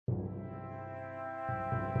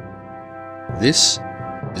This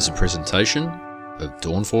is a presentation of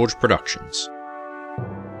Dawnforge Productions.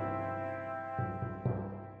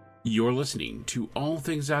 You're listening to All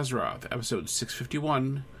Things Azeroth, episode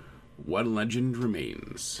 651, One Legend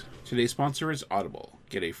Remains. Today's sponsor is Audible.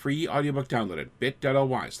 Get a free audiobook download at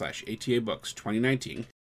bit.ly/ATABooks2019.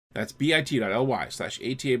 That's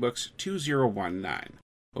bit.ly/ATABooks2019.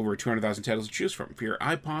 Over 200,000 titles to choose from for your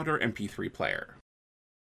iPod or MP3 player.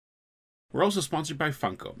 We're also sponsored by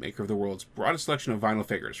Funko, maker of the world's broadest selection of vinyl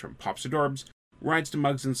figures, from pops to dorbs, rides to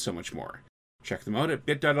mugs, and so much more. Check them out at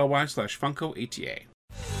bit.ly/FunkoATA.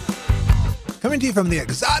 Coming to you from the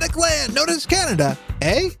exotic land known as Canada,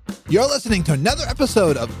 You're listening to another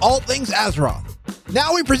episode of All Things Azeroth.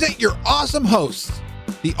 Now we present your awesome hosts,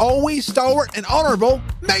 the always stalwart and honorable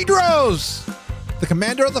Maedros, the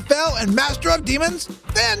commander of the Fel and master of demons,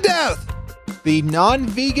 Vandeth, the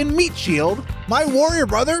non-vegan meat shield, my warrior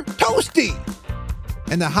brother, Toasty,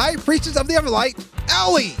 and the high priestess of the Everlight,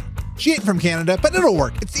 Allie. She ain't from Canada, but it'll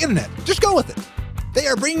work. It's the internet. Just go with it. They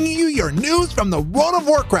are bringing you your news from the World of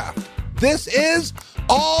Warcraft. This is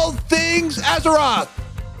All Things Azeroth.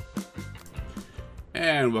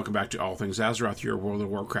 And welcome back to All Things Azeroth, your World of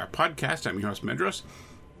Warcraft podcast. I'm your host, Maedros.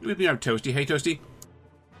 With me, I have Toasty. Hey, Toasty.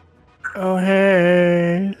 Oh,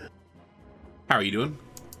 hey. How are you doing?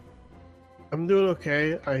 I'm doing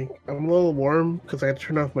okay. I'm a little warm because I had to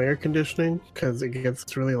turn off my air conditioning because it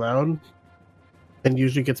gets really loud and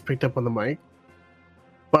usually gets picked up on the mic.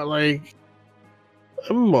 But, I'm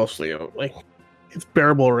mostly out. It's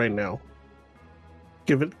bearable right now.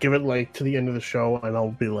 Give it to the end of the show and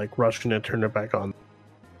I'll be rushing to turn it back on.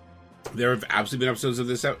 There have absolutely been episodes of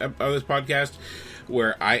this podcast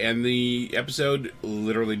where I end the episode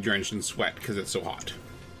literally drenched in sweat because it's so hot.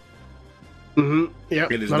 Mm-hmm. Yeah,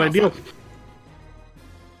 it is not ideal. Fun.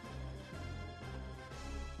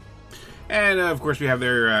 And of course we have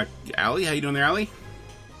there Allie. How you doing there, Allie?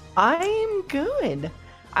 I'm good.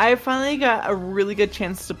 I finally got a really good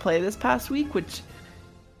chance to play this past week, which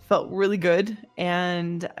felt really good,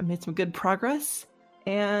 and I made some good progress,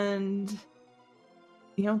 and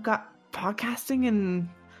got podcasting and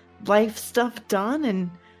life stuff done, and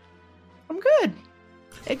I'm good.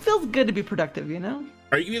 It feels good to be productive, Are you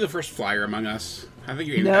gonna be the first flyer among us? I think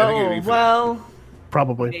you're.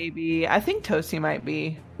 Probably. Maybe. I think Toasty might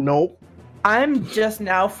be. Nope. I'm just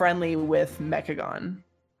now friendly with Mechagon,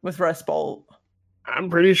 with Rust Bolt. I'm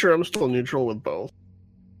pretty sure I'm still neutral with both.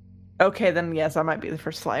 Okay, then yes, I might be the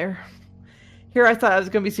first flyer. Here I thought I was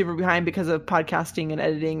going to be super behind because of podcasting and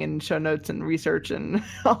editing and show notes and research and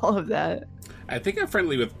all of that. I think I'm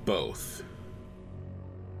friendly with both,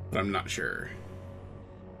 but I'm not sure.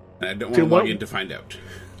 And I don't want to log in to find out.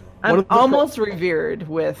 I'm almost revered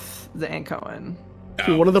with the Ancoan.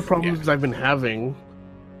 One of the problems I've been having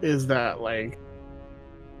is that,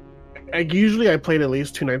 usually I played at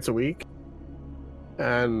least 2 nights a week.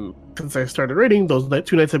 And since I started raiding, those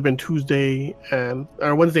 2 nights have been Wednesday and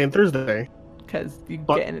Thursday. Because you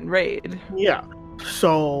get in raid. Yeah.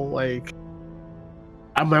 So,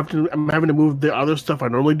 I'm having to move the other stuff I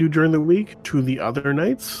normally do during the week to the other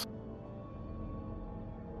nights.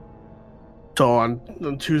 So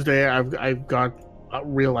on Tuesday, I've got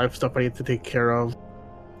real life stuff I need to take care of.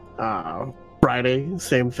 Friday,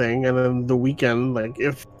 same thing, and then the weekend,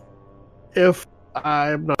 if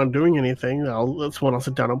I'm not doing anything, that's when I'll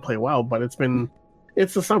sit down and play WoW. But it's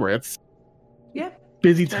the summer. It's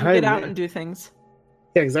busy time. Get out and do things.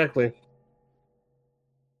 Yeah, exactly.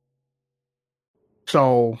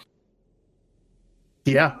 So,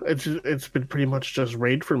 yeah, it's been pretty much just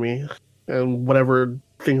raid for me, and whatever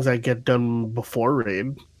things I get done before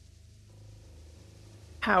raid.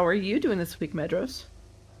 How are you doing this week, Maedros?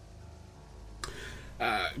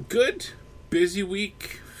 Good. Busy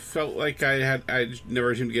week. Felt like I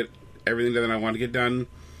never seemed to get everything done that I wanted to get done,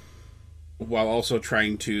 while also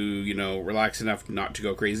trying to, relax enough not to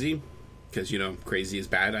go crazy, because, crazy is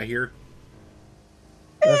bad, I hear.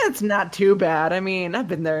 It's not too bad. I mean, I've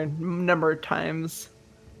been there a number of times.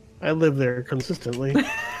 I live there consistently.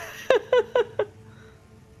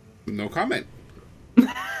 No comment.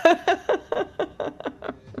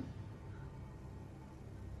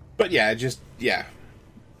 But yeah.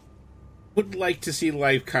 Would like to see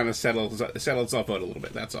life kind of settle itself out a little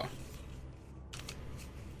bit, that's all.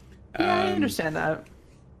 Yeah, I understand that.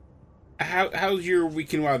 How's your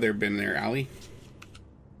weekend while there been there, Allie?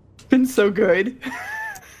 Been so good.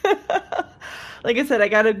 Like I said, I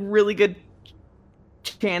got a really good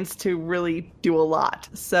chance to really do a lot.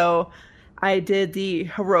 So I did the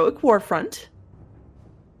Heroic Warfront,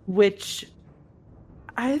 which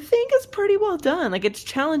I think is pretty well done. It's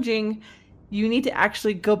challenging. You need to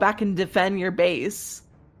actually go back and defend your base.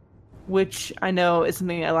 which I know is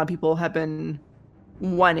something a lot of people have been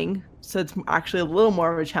wanting. So it's actually a little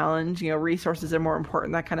more of a challenge. Resources are more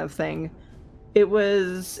important, that kind of thing. It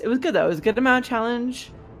was good though. It was a good amount of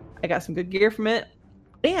challenge. I got some good gear from it.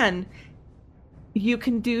 And you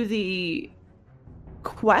can do the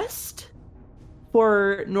quest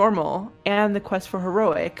for normal and the quest for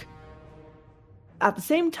heroic at the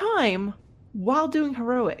same time while doing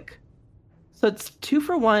heroic. So it's 2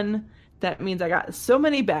 for 1. That means I got so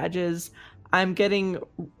many badges. I'm getting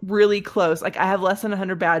really close. Like, I have less than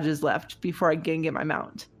 100 badges left before I can get my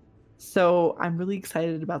mount. So I'm really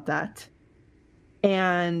excited about that.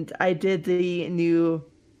 And I did the new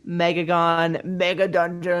Megagon Mega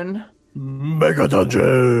Dungeon. Mega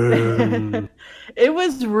Dungeon!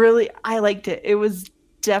 I liked it. It was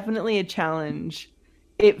definitely a challenge.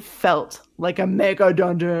 It felt like a Mega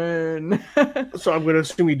Dungeon. So I'm going to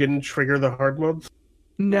assume you didn't trigger the hard modes?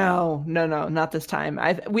 No, not this time.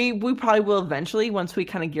 We probably will eventually once we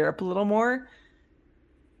kind of gear up a little more.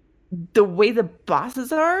 The way the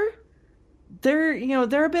bosses are, they're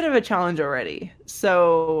a bit of a challenge already.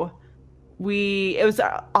 So it was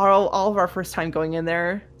all of our first time going in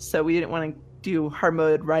there, so we didn't want to do hard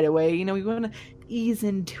mode right away. We want to ease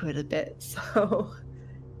into it a bit. So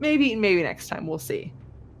maybe next time, we'll see.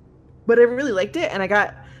 But I really liked it, and I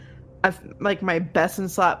got my best in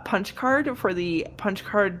slot punch card for the punch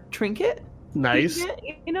card trinket. Nice.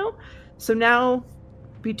 So now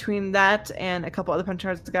between that and a couple other punch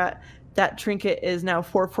cards I got, that trinket is now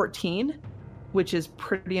 414, which is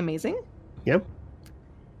pretty amazing. Yep.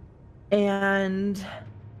 And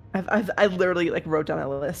I literally wrote down a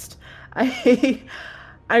list. I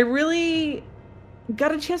really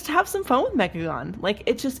got a chance to have some fun with Mechagon.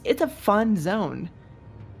 It's a fun zone.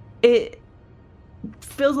 It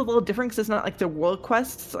feels a little different because it's not like the world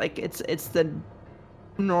quests. It's the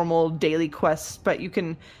normal daily quests, but you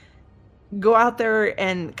can go out there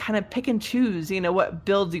and kind of pick and choose, what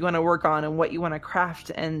builds you want to work on and what you want to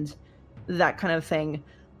craft and that kind of thing.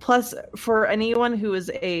 Plus, for anyone who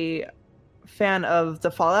is a fan of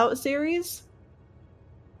the Fallout series,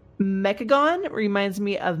 Mechagon reminds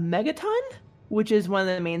me of Megaton, which is one of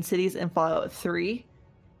the main cities in Fallout 3.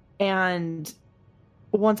 And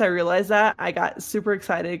once I realized that, I got super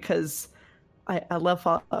excited because I love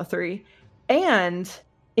Fallout 3. And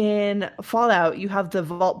in Fallout, you have the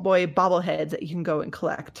Vault Boy bobbleheads that you can go and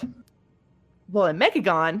collect. Well, in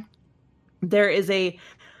Mechagon, there is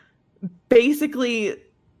basically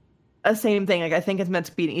a same thing. I think it's meant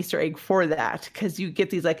to be an Easter egg for that, because you get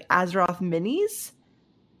these Azeroth minis,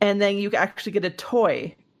 and then you actually get a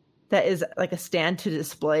toy that is like a stand to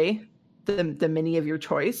display the mini of your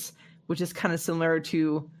choice, which is kind of similar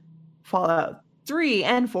to Fallout 3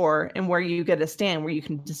 and 4, and where you get a stand where you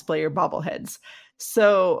can display your bobbleheads.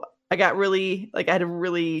 So I got I had a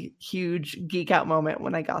really huge geek out moment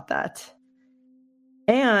when I got that.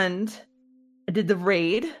 And I did the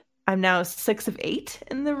raid. I'm now 6 of 8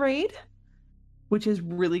 in the raid, which is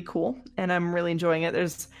really cool, and I'm really enjoying it.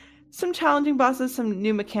 There's some challenging bosses, some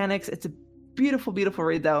new mechanics. It's a beautiful, beautiful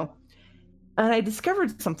raid, though. And I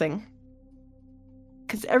discovered something,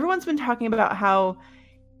 because everyone's been talking about how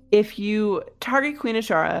if you target Queen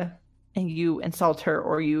Ashara and you insult her,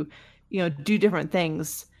 or you do different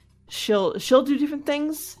things, she'll do different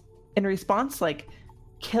things in response, like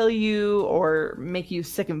kill you or make you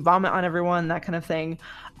sick and vomit on everyone, that kind of thing.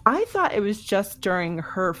 I thought it was just during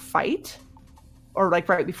her fight, or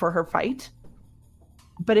right before her fight.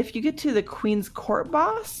 But if you get to the Queen's Court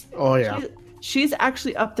boss, oh yeah, she's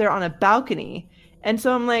actually up there on a balcony, and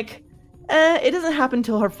so I'm like, it doesn't happen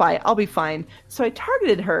till her fight. I'll be fine. So I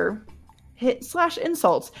targeted her, hit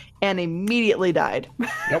 /insults, and immediately died.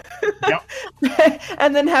 Yep.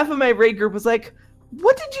 And then half of my raid group was like,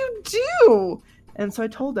 "What did you do?" And so I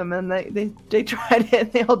told them, and they tried it,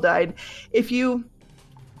 and they all died. If you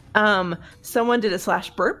someone did a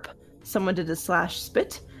 /burp, someone did a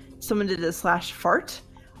 /spit, someone did a /fart.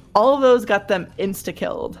 All of those got them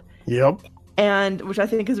insta-killed. Yep. And which I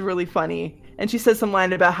think is really funny. And she says some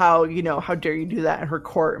line about how, how dare you do that in her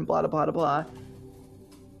court and blah, blah, blah, blah.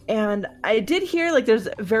 And I did hear there's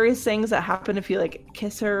various things that happen if you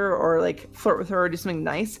kiss her or flirt with her or do something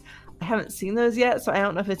nice. I haven't seen those yet, so I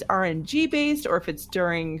don't know if it's RNG based or if it's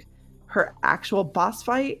during her actual boss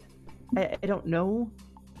fight. I don't know.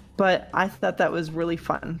 But I thought that was really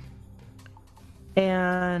fun.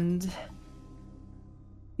 And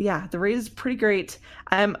yeah, the raid is pretty great.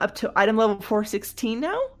 I'm up to item level 416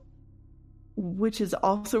 now, which is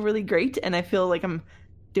also really great. And I feel like I'm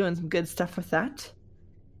doing some good stuff with that.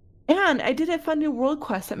 And I did a fun new world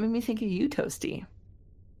quest that made me think of you, Toasty.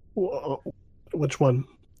 Whoa. Which one?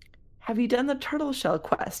 have you done the turtle shell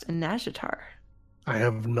quest in Nazjatar? I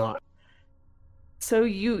have not. So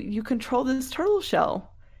you control this turtle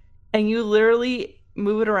shell, and you literally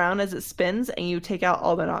move it around as it spins, and you take out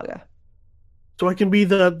all the Naga. So I can be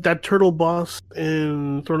that turtle boss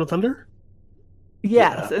in Throne of Thunder?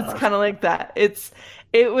 Yes, Yeah. it's kind of like that.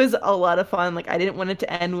 It was a lot of fun. Like, I didn't want it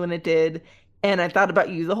to end when it did, and I thought about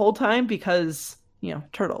you the whole time because,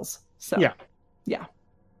 turtles. So Yeah.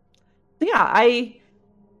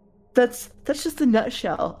 That's just the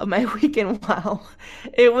nutshell of my week in WoW.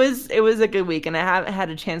 It was a good week, and I haven't had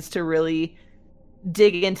a chance to really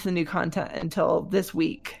dig into the new content until this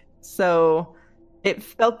week. So it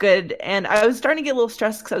felt good, and I was starting to get a little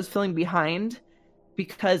stressed because I was feeling behind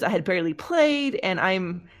because I had barely played, and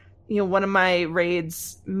I'm, one of my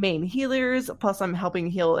raid's main healers, plus I'm helping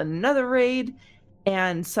heal in another raid,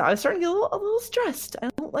 and so I was starting to get a little stressed. I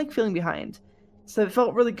don't like feeling behind. So it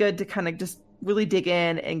felt really good to kind of just really dig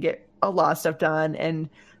in and get a lot of stuff done, and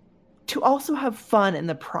to also have fun in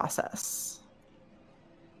the process.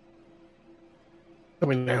 I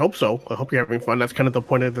mean, I hope so. I hope you're having fun. That's kind of the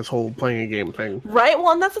point of this whole playing a game thing. Right?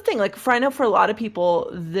 Well, and that's the thing. Like, I know for a lot of people,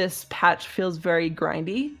 this patch feels very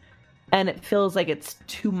grindy, and it feels like it's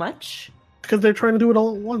too much. Because they're trying to do it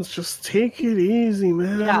all at once. Just take it easy,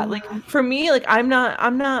 man. Yeah, like, for me, like, I'm not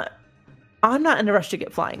in a rush to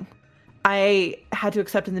get flying. I had to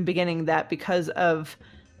accept in the beginning that because of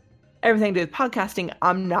everything to do with podcasting,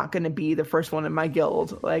 I'm not going to be the first one in my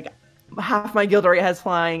guild. Like, half my guild already has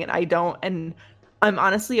flying, and I don't, and I'm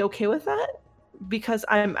honestly okay with that because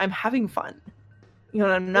I'm having fun. And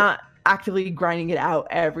I'm not actively grinding it out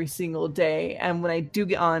every single day. And when I do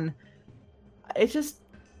get on, it's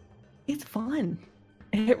fun.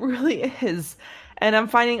 It really is. And I'm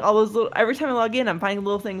finding all those every time I log in, I'm finding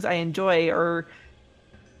little things I enjoy, or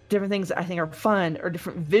different things that I think are fun, or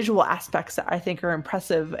different visual aspects that I think are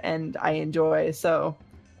impressive and I enjoy. So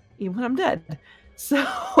even when I'm dead. So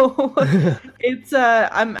it's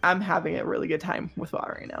I'm having a really good time with WoW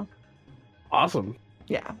right now. Awesome.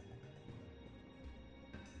 Yeah.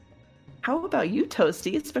 How about you,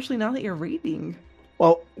 Toasty? Especially now that you're reading.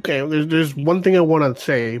 Well, okay. There's one thing I want to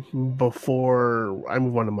say before I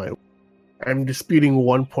move on to my. I'm disputing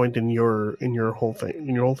one point in your whole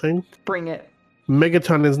thing. Bring it.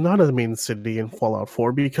 Megaton is not a main city in Fallout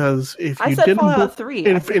 4 because if you I said didn't Fallout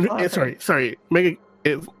 3. Sorry.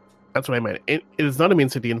 That's what I meant. It is not a main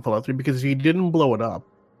city in Fallout 3 because if you didn't blow it up,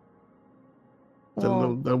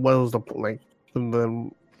 then what was the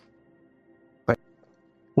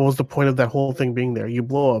what was the point of that whole thing being there? You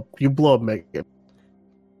blow up Megaton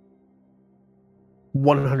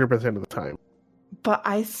 100% of the time. But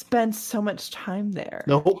I spent so much time there.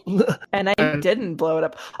 No. And I didn't blow it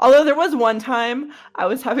up. Although there was one time I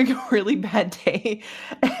was having a really bad day,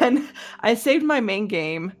 and I saved my main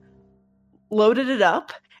game, loaded it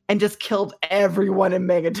up, and just killed everyone in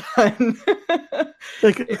Megaton.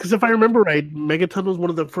 Because if I remember right, Megaton was one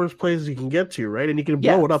of the first places you can get to, right? And you can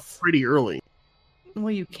blow it up pretty early.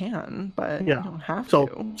 Well, you can, but you don't have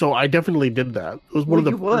to. So I definitely did that. It was one of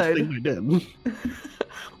the first things I did.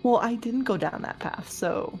 Well, I didn't go down that path,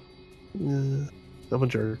 so. I'm a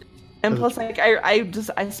jerk. And plus, like, I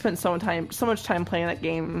spent so much time playing that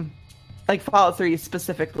game, like Fallout 3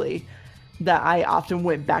 specifically, that I often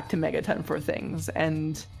went back to Megaton for things,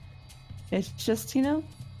 and it's just, it's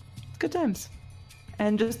good times.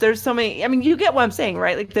 And just there's so many. I mean, you get what I'm saying,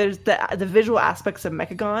 right? Like, there's the visual aspects of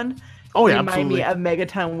Mechagon. Oh yeah, remind absolutely. me of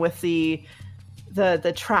Megaton with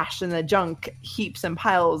the trash and the junk heaps and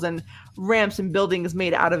piles and ramps and buildings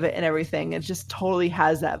made out of it and everything. It just totally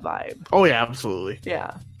has that vibe. Oh yeah, absolutely.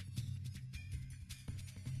 Yeah.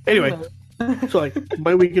 Anyway, so like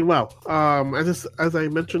my week in WoW. As I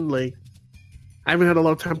mentioned, like I haven't had a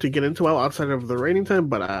lot of time to get into WoW outside of the raiding time,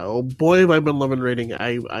 but oh boy, have I been loving raiding.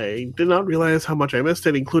 I did not realize how much I missed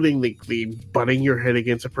it, including the butting your head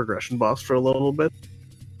against a progression boss for a little bit.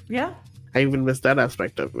 Yeah. I even missed that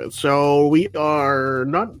aspect of it. So we are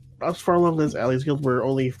not as far along as Ali's Guild. We're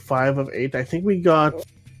only 5 of 8. I think we got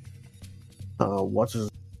what's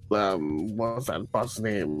that boss's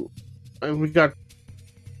name? And we got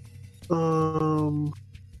oh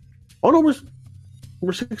no,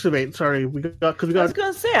 we're 6 of 8. Sorry, we got because we got. I was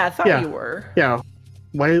gonna say I thought you were. Yeah.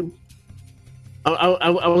 Why? I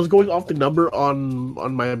was going off the number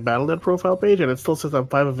on my Battle.net profile page, and it still says I'm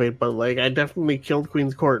 5 of 8. But like, I definitely killed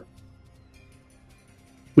Queen's Court.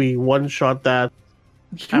 We one-shot that.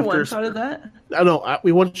 You one-shotted that? No,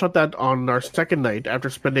 we one-shot that on our second night after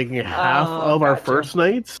spending half of our first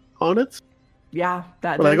nights on it. Yeah,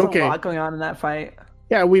 there's a lot going on in that fight.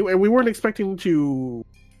 Yeah, we weren't expecting to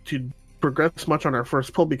progress much on our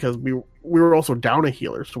first pull because we were also down a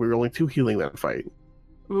healer, so we were only 2 healing that fight.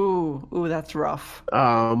 Ooh, that's rough.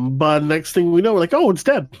 But next thing we know, we're like, oh, it's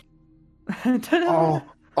dead.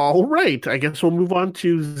 All right. I guess we'll move on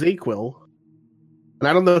to Zayquil. And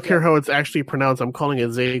I don't care how it's actually pronounced. I'm calling it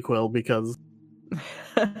Zayquil because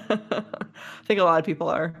I think a lot of people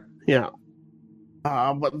are. Yeah.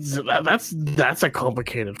 But that's a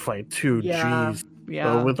complicated fight too. Yeah. Jeez.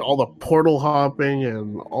 Yeah. With all the portal hopping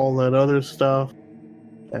and all that other stuff.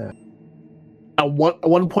 At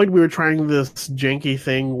one point, we were trying this janky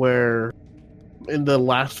thing where, in the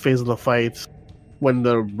last phase of the fight, when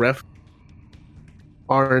the ref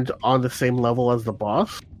aren't on the same level as the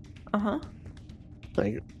boss.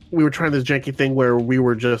 Like, we were trying this janky thing where we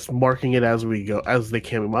were just marking it as we go, as they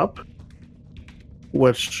came up.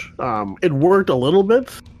 Which, it worked a little bit,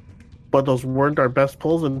 but those weren't our best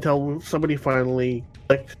pulls until somebody finally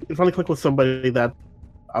clicked with somebody that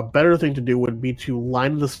a better thing to do would be to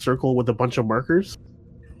line the circle with a bunch of markers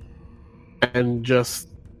and just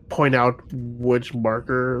point out which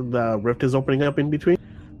marker the rift is opening up in between.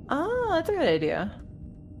 Oh, that's a good idea.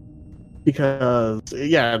 Because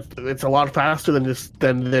it's a lot faster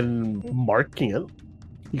than marking it.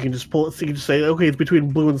 You can just pull it. So you can just say, okay, it's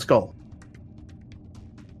between blue and skull.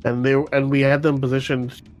 And we had them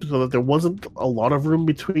positioned so that there wasn't a lot of room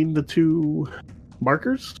between the 2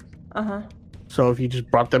 markers. So if you just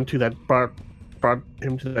brought him to that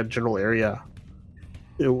general area,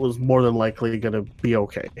 it was more than likely going to be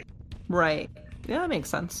okay. Right. Yeah, that makes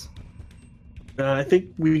sense. I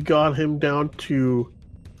think we got him down to.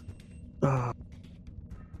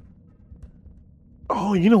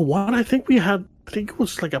 Oh, you know what? I think it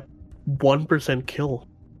was like a 1% kill.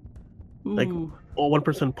 Ooh. Like,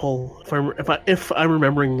 1% pull. If I'm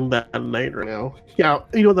remembering that night right now. Yeah,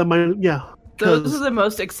 you know that might. Yeah. Those are the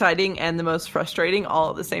most exciting and the most frustrating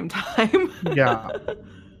all at the same time. Yeah.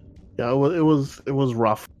 It was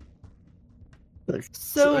rough.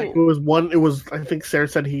 So it was I think Sarah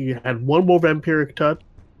said he had one more vampiric touch.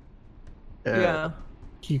 Yeah.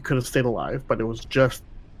 He could have stayed alive, but it was just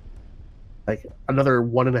like another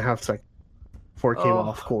 1.5 seconds before it came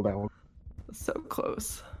off cooldown. So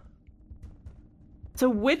close. So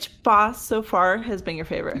which boss so far has been your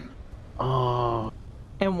favorite?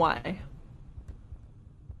 And why?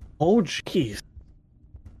 Oh, jeez.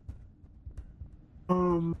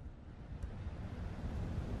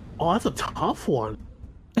 That's a tough one.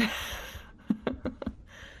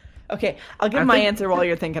 Okay, I'll give my answer while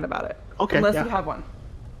you're thinking about it. Okay. Unless you have one.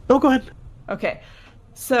 No, go ahead. Okay.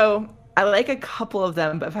 So I like a couple of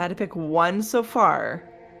them, but if I had to pick one so far,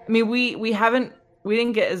 I mean, we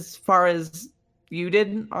didn't get as far as you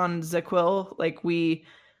did on Zayquil. Like we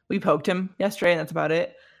poked him yesterday, and that's about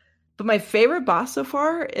it. But my favorite boss so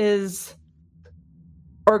far is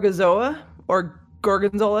Orgozoa, or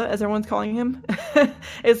Gorgonzola, as everyone's calling him.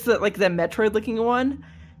 It's the Metroid-looking one.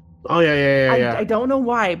 Oh yeah. I don't know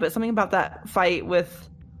why, but something about that fight with,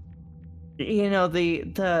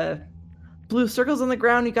 the blue circles on the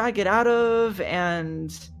ground you gotta get out of,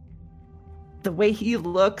 and the way he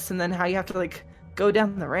looks, and then how you have to go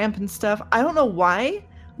down the ramp and stuff. I don't know why,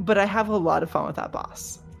 but I have a lot of fun with that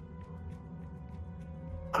boss.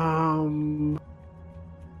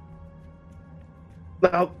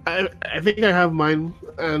 Now, I think I have mine,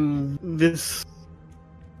 and this,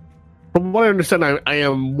 from what I understand, I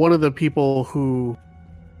am one of the people who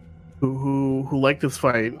like this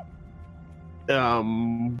fight.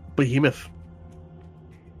 Behemoth,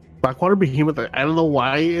 Blackwater Behemoth. I don't know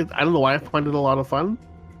why. I don't know why I find it a lot of fun.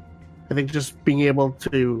 I think just being able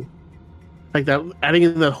to that, adding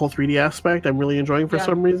in that whole 3D aspect, I'm really enjoying for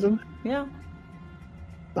some reason. Yeah.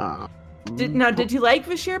 Did you like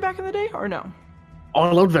Vashir back in the day, or no? Oh,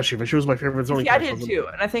 I loved Vashir. Vashir was my favorite zoning. Yeah, I did too,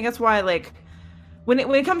 and I think that's why, when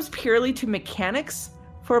it comes purely to mechanics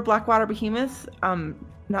for Blackwater Behemoth,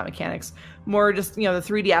 not mechanics, more just the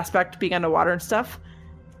 3D aspect, being underwater and stuff,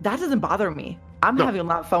 that doesn't bother me. I'm having a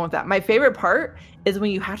lot of fun with that. My favorite part is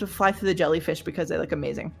when you have to fly through the jellyfish because they look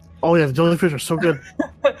amazing. Oh yeah, the jellyfish are so good.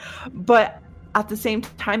 But at the same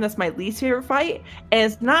time, that's my least favorite fight, and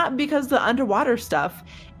it's not because of the underwater stuff.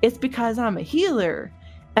 It's because I'm a healer,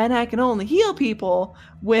 and I can only heal people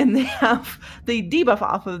when they have the debuff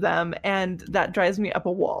off of them, and that drives me up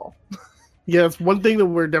a wall. Yeah, it's one thing that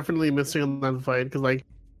we're definitely missing on that fight, because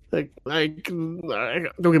don't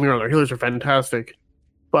get me wrong, our healers are fantastic,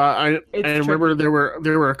 but I remember there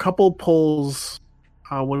were a couple pulls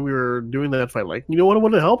when we were doing that fight. You know what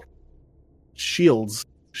would have helped? Shields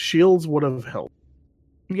would have helped.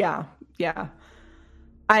 Yeah.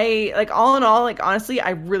 I all in all, honestly,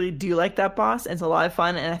 I really do like that boss. It's a lot of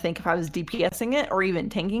fun, and I think if I was DPSing it or even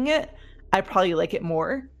tanking it, I probably like it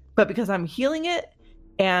more. But because I'm healing it,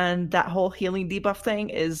 and that whole healing debuff thing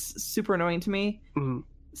is super annoying to me,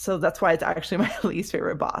 so that's why it's actually my least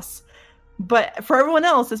favorite boss. But for everyone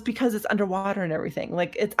else, it's because it's underwater and everything.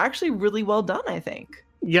 Like, it's actually really well done, I think.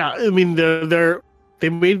 Yeah, I mean, they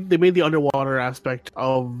made the underwater aspect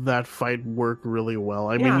of that fight work really well.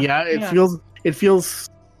 I mean, it feels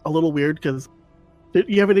a little weird because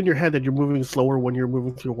you have it in your head that you're moving slower when you're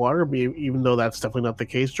moving through water, even though that's definitely not the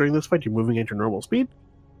case during this fight. You're moving at your normal speed.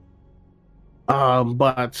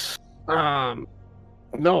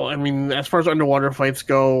 No, I mean, as far as underwater fights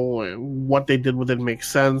go, what they did with it makes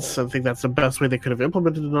sense. I think that's the best way they could have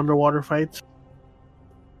implemented an underwater fight.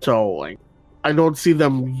 So, like, I don't see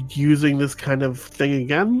them using this kind of thing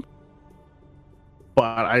again.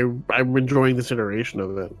 But I'm enjoying this iteration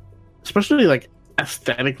of it. Especially, like,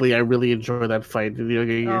 aesthetically, I really enjoy that fight.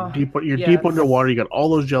 You're deep underwater, you got all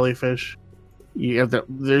those jellyfish. You have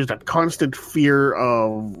there's that constant fear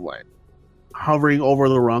of, like, hovering over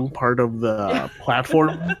the wrong part of the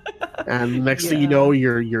platform, and next thing you know,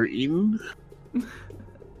 you're eaten.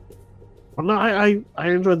 Well, no, I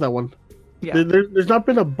enjoyed that one. Yeah. There's not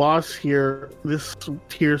been a boss this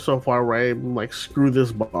tier so far where I'm like, screw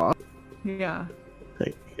this boss. Yeah.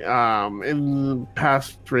 Like, in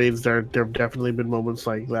past raids, there have definitely been moments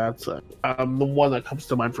like that. So, the one that comes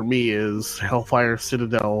to mind for me is Hellfire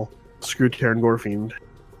Citadel, Screwtear and Gorefiend.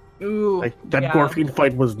 Ooh, like that Gorefiend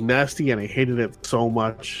fight was nasty, and I hated it so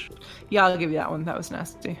much. Yeah, I'll give you that one. That was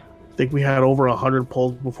nasty. I think we had over 100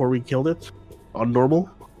 pulls before we killed it on normal,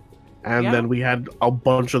 and then we had a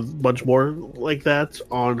bunch more like that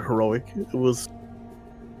on heroic. It was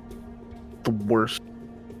the worst.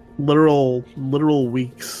 Literal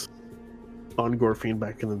weeks on Gorefiend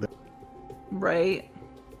back in the day. Right.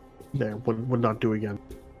 Yeah, would not do again.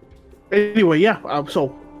 Anyway,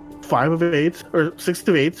 so 5 of 8 or 6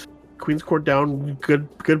 of 8. Queen's Court down. Good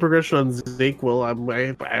progression on Zeke. Well,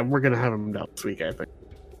 we're gonna have him down this week, I think.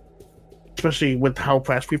 Especially with how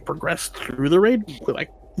fast we've progressed through the raid. Like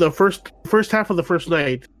the first half of the first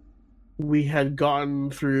night, we had gone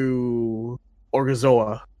through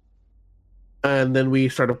Orgazoa, and then we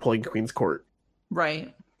started pulling Queen's Court.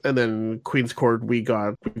 Right. And then Queen's Court, we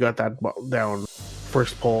got that down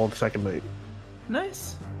first pull the second night.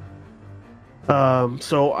 Nice.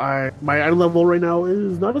 So my item level right now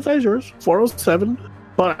is not as high as yours, 407,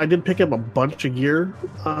 but I did pick up a bunch of gear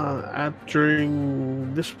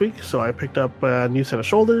during this week. So I picked up a new set of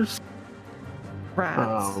shoulders,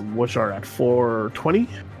 which are at 420.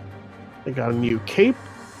 I got a new cape.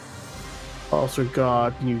 Also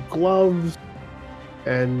got new gloves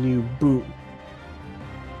and new boot.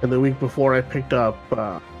 And the week before, I picked up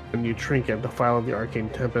a new trinket, the File of the Arcane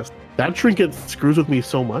Tempest. That trinket screws with me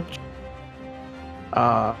so much.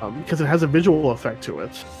 Because it has a visual effect to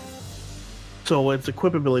it. So its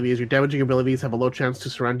equip abilities, your damaging abilities, have a low chance to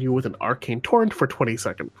surround you with an arcane torrent for 20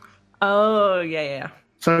 seconds. Oh, yeah.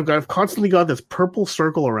 So I've constantly got this purple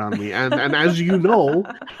circle around me, and as you know,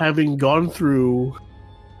 having gone through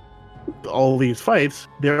all these fights,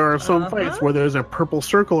 there are some fights where there's a purple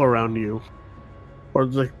circle around you, or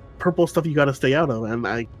the purple stuff you got to stay out of, and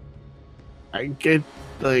I get,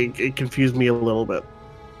 like, it confused me a little bit.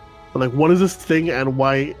 I'm like, what is this thing, and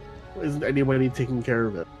why isn't anybody taking care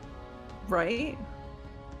of it? Right.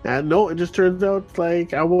 And no, it just turns out,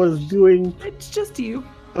 like, it's just you.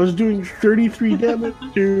 I was doing 33 damage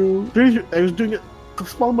I was doing a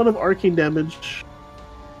small amount of arcane damage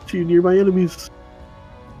to nearby enemies.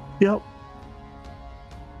 Yep.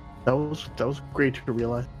 That was great to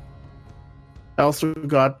realize. I also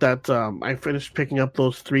got that, I finished picking up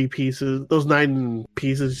those 9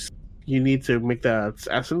 pieces you need to make that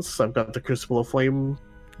essence. I've got the Crucible of Flame.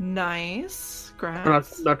 Nice.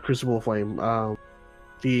 Congrats. Not Crucible of Flame.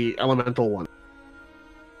 The elemental one.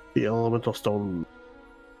 The elemental stone.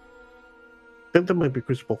 I think that might be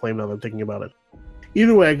Crucible Flame now that I'm thinking about it.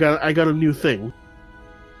 Either way, I got a new thing,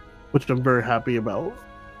 which I'm very happy about.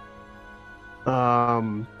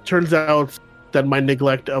 Turns out that my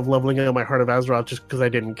neglect of leveling up my Heart of Azeroth just because I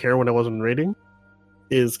didn't care when I wasn't raiding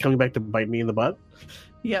is coming back to bite me in the butt.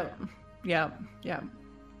 Yep.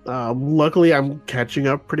 Luckily, I'm catching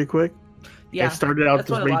up pretty quick. Yeah, I started out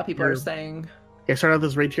that's what a lot of people are saying. I started out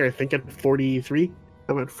this raid here, I think, at 43.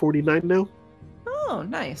 I'm at 49 now. Oh,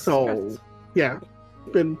 nice. So, Congrats. Yeah,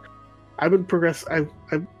 I've been progress. I've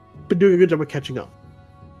been doing a good job of catching up.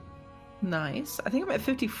 Nice. I think I'm at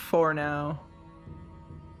 54 now.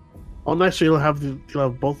 Oh, nice. So you'll have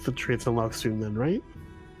both the traits unlocked soon, then, right?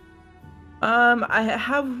 I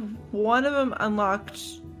have one of them unlocked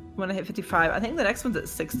when I hit 55. I think the next one's at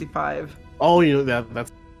 65. Oh,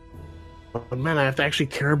 that's But man, I have to actually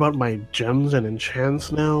care about my gems and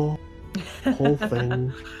enchants now. Whole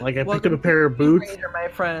thing. Like I picked up a pair of boots. Raider, my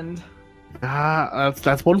friend.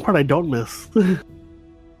 That's one part I don't miss.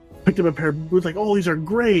 Picked up a pair of boots, like, oh, these are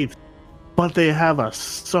great, but they have a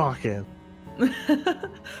socket.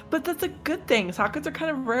 But that's a good thing. Sockets are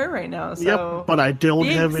kind of rare right now. So Yep, but I don't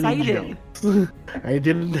be have any excited. gems. I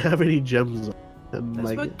didn't have any gems. And That's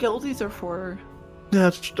like, what guildies are for.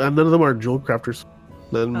 none of them are jewel crafters.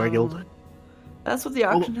 In my guild. That's what the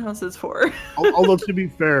auction house is for. Although to be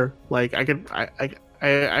fair, like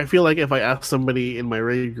I feel like if I asked somebody in my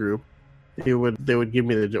raid group, they would give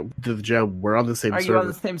me the gem. We're on the same Are server. you on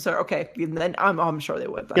the same server? Okay, then I'm sure they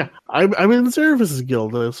would. Then. Yeah, I'm in the services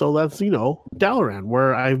guild, so that's Dalaran,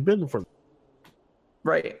 where I've been for.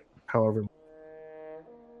 Right. However,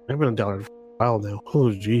 I've been in Dalaran for a while now. Oh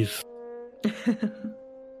jeez.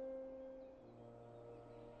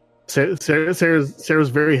 Sarah's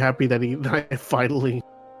very happy that I finally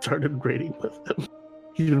started raiding with him.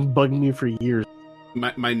 He's been bugging me for years.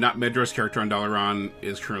 My not Medros character on Dalaran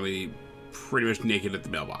is currently pretty much naked at the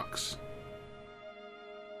mailbox.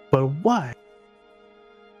 But why?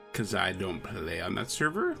 Because I don't play on that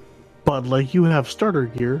server. But like you have starter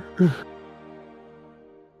gear.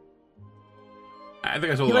 I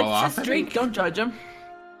think I sold He it all likes off. to drink. Don't judge him.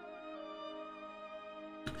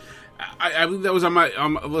 I believe that was on my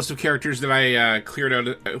list of characters that I cleared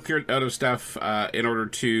out of stuff in order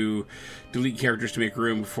to delete characters to make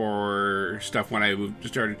room for stuff when I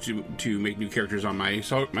started to make new characters on my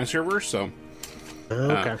server. So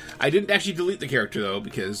Okay. I didn't actually delete the character though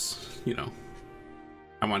because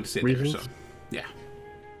I wanted to stay there. So yeah,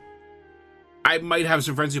 I might have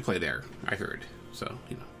some friends who play there. I heard so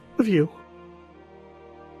A few.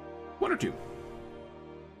 one or two.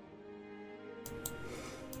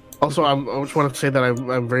 Also, I just want to say that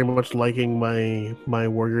I'm very much liking my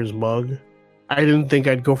Warriors mug. I didn't think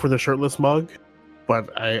I'd go for the shirtless mug,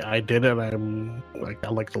 but I did, and I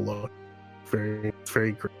like the look. It's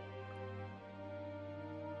very great.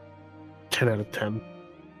 10 out of 10.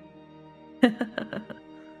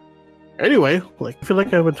 Anyway, I feel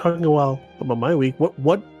like I've been talking a while about my week.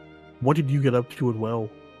 What did you get up to in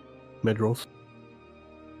WoW, Medros?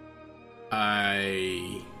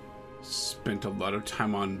 I spent a lot of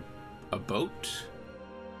time on a boat,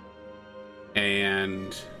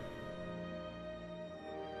 and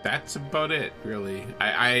that's about it, really.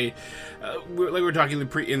 I like we were talking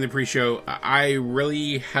in the pre-show. I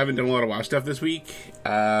really haven't done a lot of WoW stuff this week.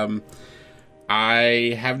 I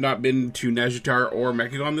have not been to Nazjatar or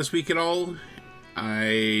Mechagon this week at all.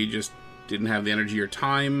 I just didn't have the energy or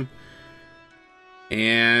time,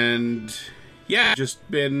 and yeah,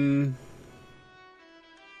 just been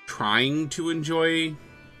trying to enjoy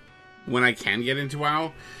when I can get into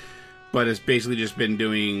WoW, but it's basically just been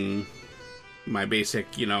doing my basic,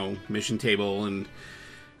 mission table and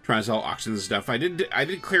trying to sell auctions and stuff. I did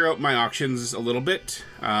clear out my auctions a little bit.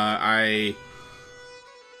 I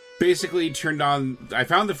basically I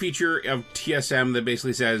found the feature of TSM that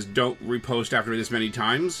basically says don't repost after this many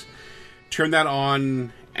times. Turned that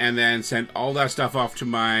on and then sent all that stuff off to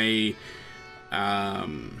my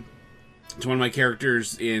to one of my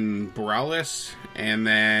characters in Borealis, and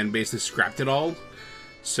then basically scrapped it all.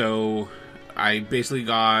 So I basically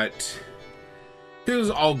got, it was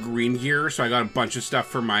all green gear, so I got a bunch of stuff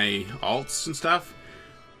for my alts and stuff.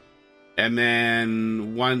 And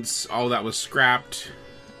then once all that was scrapped,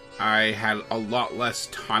 I had a lot less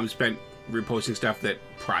time spent reposting stuff that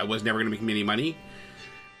probably was never going to make me any money.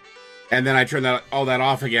 And then I turned all that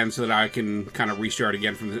off again so that I can kind of restart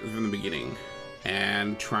again from the beginning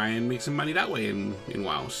and try and make some money that way in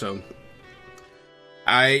WoW. So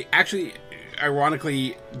I actually,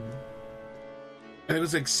 ironically, I think it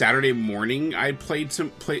was Saturday morning, I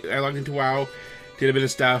I logged into WoW, did a bit of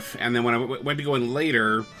stuff, and then when I went to go in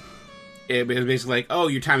later, it was basically like, oh,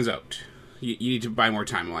 your time's out. You need to buy more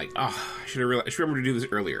time. I'm like, oh, I should remember to do this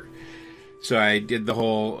earlier. So I did the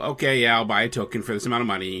whole, okay, yeah, I'll buy a token for this amount of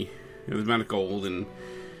money, this amount of gold, and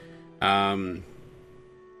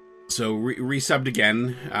so resubbed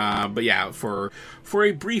again. But yeah, for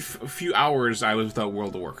a brief few hours, I was without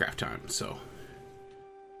World of Warcraft time. So,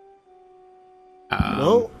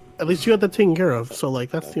 well, at least you got that taken care of. So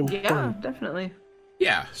that's the important. Yeah, definitely.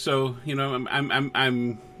 Yeah, so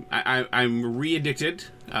I'm re-addicted.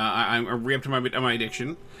 I'm re-up to my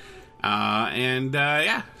addiction, and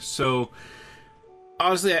yeah. So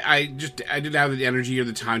honestly, I didn't have the energy or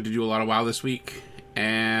the time to do a lot of WoW this week,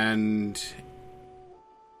 and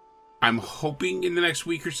I'm hoping in the next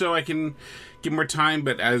week or so I can get more time.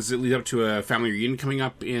 But as it leads up to a family reunion coming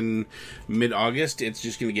up in mid-August, it's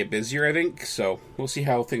just going to get busier, I think. So we'll see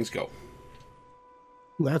how things go.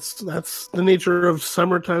 That's the nature of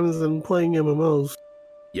summer times and playing MMOs.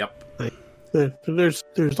 Yep. There's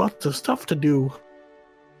lots of stuff to do,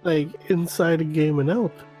 like inside a game and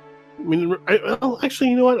out. I mean, actually,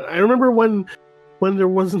 you know what? I remember when there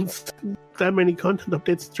wasn't that many content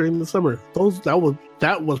updates during the summer.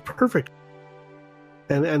 That was perfect.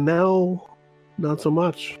 And now, not so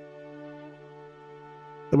much.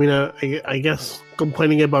 I mean, I guess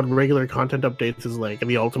complaining about regular content updates is like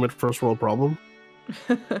the ultimate first world problem.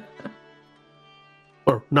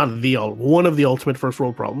 Or not one of the ultimate first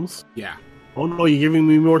world problems. Yeah. Oh no, you're giving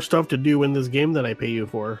me more stuff to do in this game that I pay you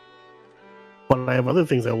for. But I have other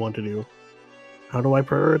things I want to do. How do I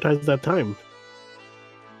prioritize that time?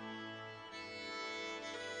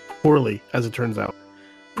 Poorly, as it turns out.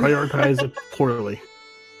 Prioritize it poorly.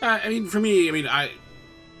 I mean, for me, I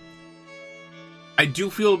do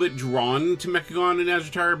feel a bit drawn to Mechagon and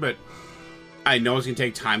Azutar, but I know it's going to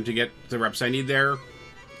take time to get the reps I need there.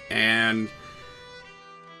 And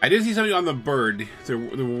I did see something on the bird, the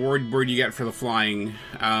reward bird you get for the flying.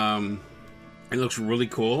 It looks really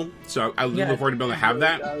cool, so I look forward to being able to have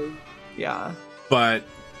that. Yeah. But,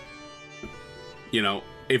 you know,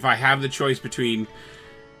 if I have the choice between,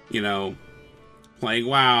 you know, playing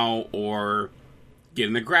WoW or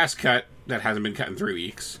getting the grass cut that hasn't been cut in 3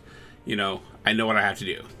 weeks, you know, I know what I have to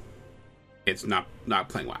do. It's not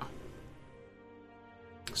playing WoW.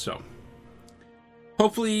 So,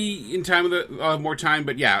 hopefully in time I'll have more time,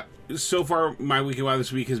 but yeah, so far my week of WoW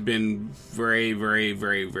this week has been very, very,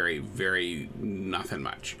 very, very, very nothing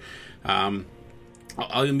much. I'll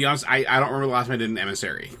be honest, I don't remember the last time I did an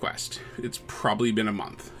emissary quest. It's probably been a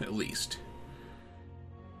month, at least.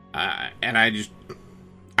 And I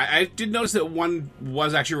did notice that one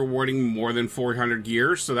was actually rewarding more than 400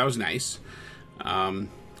 gear, so that was nice. I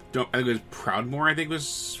think it was Proudmoore, I think,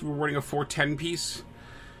 was rewarding a 410 piece.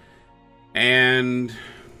 And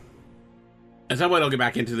at some point I'll get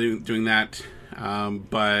back into doing that,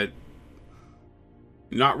 but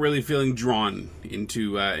not really feeling drawn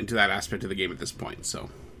into that aspect of the game at this point, so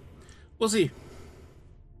we'll see.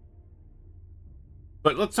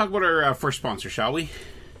 But let's talk about our first sponsor, shall we?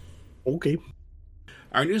 Okay.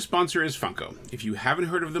 Our new sponsor is Funko. If you haven't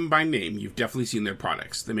heard of them by name, you've definitely seen their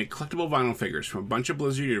products. They make collectible vinyl figures from a bunch of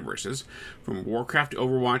Blizzard universes, from Warcraft to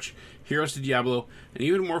Overwatch, Heroes to Diablo, and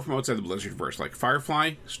even more from outside the Blizzardverse, like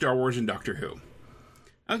Firefly, Star Wars, and Doctor Who.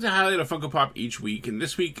 I like to highlight a Funko Pop each week, and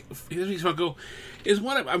this week's Funko is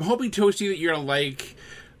one I'm hoping, Toasty, that you're going to like.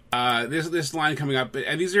 This line coming up,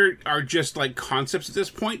 and these are just like concepts at this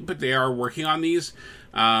point, but they are working on these.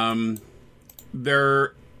 They're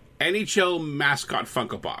NHL mascot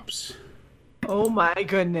Funko Pops. Oh my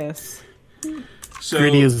goodness. So,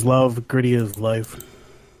 gritty is love, gritty is life.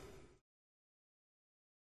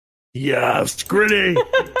 Yes, gritty.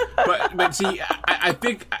 but see, I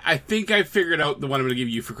think I figured out the one I'm going to give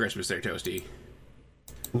you for Christmas there, Toasty.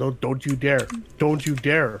 No, don't you dare. Don't you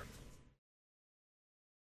dare.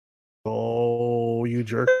 Oh, you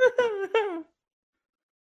jerk.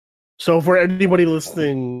 So for anybody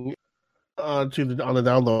listening on the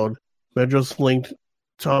download, I just linked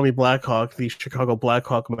Tommy Blackhawk, the Chicago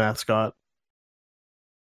Blackhawk mascot.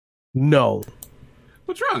 No.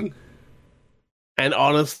 What's wrong? And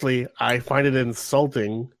honestly, I find it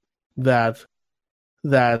insulting that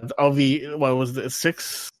of the, what was it,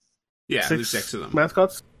 six six of them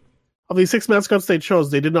mascots? Of these 6 mascots they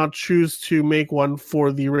chose, they did not choose to make one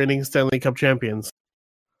for the reigning Stanley Cup champions.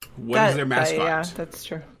 What is their mascot? Yeah, that's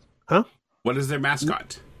true. Huh? What is their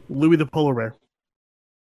mascot? Louis the Polar Bear.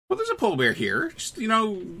 Well, there's a polar bear here. Just, do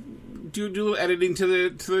a little editing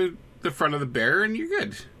to the front of the bear, and you're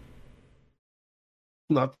good.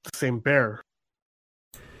 Not the same bear.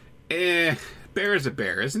 Bear is a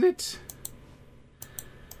bear, isn't it?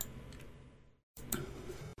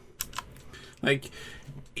 Like,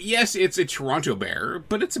 yes, it's a Toronto bear,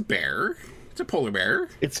 but it's a bear. It's a polar bear.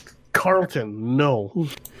 It's Carlton. No.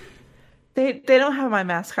 They don't have my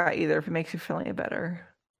mascot either, if it makes you feel any better.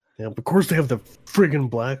 Yeah, of course they have the friggin'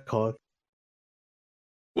 Blackhawk.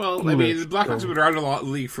 Well, I mean, the Blackhawks have been around the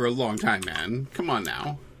league for a long time, man. Come on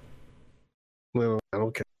now. No, I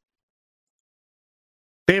don't care.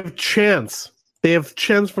 They have Chance. They have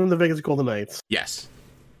Chance from the Vegas Golden Knights. Yes.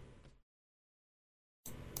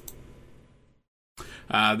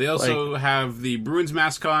 They also have the Bruins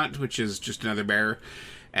mascot, which is just another bear,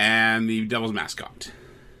 and the Devils mascot.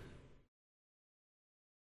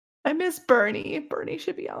 I miss Bernie. Bernie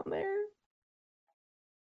should be on there.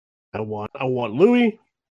 I want Louis,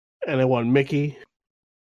 and I want Mickey.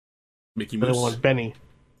 Mickey Mouse. And I want Benny.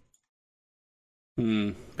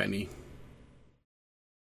 Benny.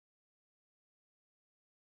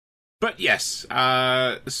 But yes,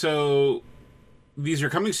 so these are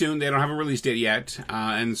coming soon. They don't have a release date yet,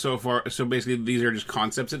 and so basically these are just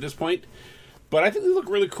concepts at this point. But I think they look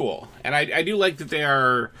really cool, and I do like that they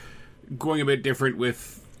are going a bit different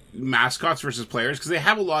with mascots versus players, because they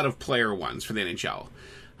have a lot of player ones for the NHL.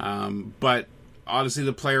 But honestly,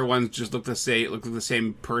 the player ones just look like the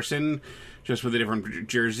same person, just with a different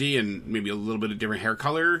jersey and maybe a little bit of different hair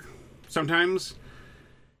color sometimes.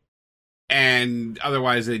 And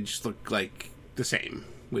otherwise, they just look like the same,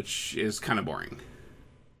 which is kind of boring.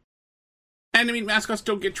 And I mean, mascots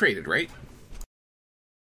don't get traded, right?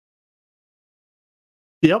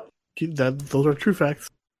 Yep, those are true facts.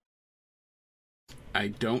 I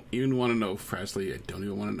don't even want to know, Frasley. I don't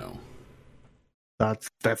even want to know.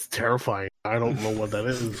 That's terrifying. I don't know what that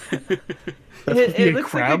is. It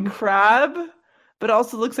looks like a crab, but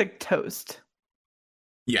also looks like toast.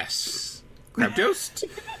 Yes. Crab toast?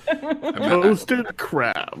 Toasted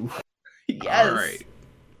crab. Yes. All right.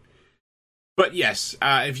 But yes,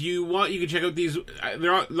 if you want, you can check out these.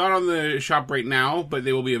 They're not on the shop right now, but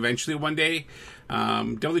they will be eventually one day.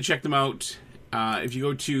 Definitely check them out. If you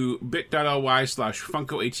go to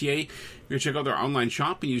bit.ly/FunkoATA, you can check out their online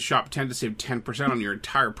shop and use shop 10 to save 10% on your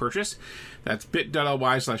entire purchase. That's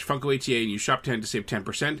bit.ly/FunkoATA and use shop 10 to save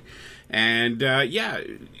 10%. And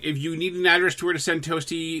if you need an address to where to send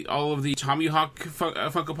Toasty all of the Tommy Hawk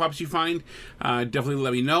Funko Pops you find, definitely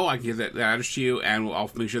let me know. I can get that address to you, and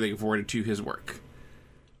I'll make sure they can forward it to his work.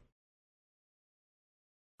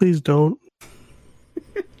 Please don't.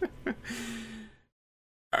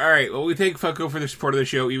 All right, well, we thank Funko for the support of the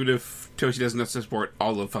show, even if Toasty doesn't support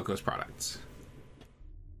all of Funko's products.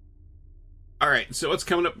 All right, so what's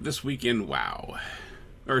coming up this week in WoW?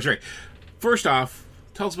 First off,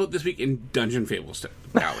 tell us about this week in Dungeon Fables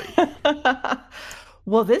Valley.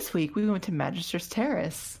 Well, this week we went to Magister's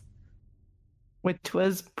Terrace, which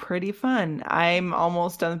was pretty fun. I'm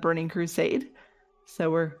almost done with Burning Crusade, so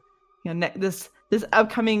we're this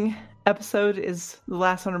upcoming episode is the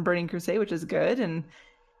last one on Burning Crusade, which is good. And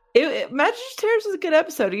Magister's Terrace is a good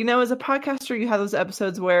episode. As a podcaster, you have those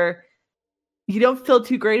episodes where you don't feel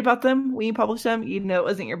too great about them when you publish them. It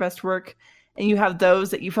wasn't your best work, and you have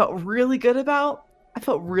those that you felt really good about. I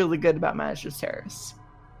felt really good about Magister's Terrace.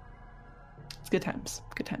 It's good times.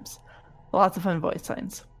 Good times. Lots of fun voice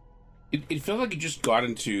lines. It felt like you just got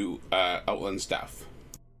into Outland stuff.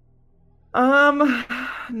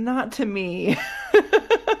 Not to me.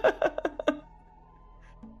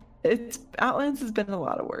 Outlands has been a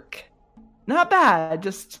lot of work. Not bad,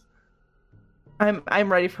 just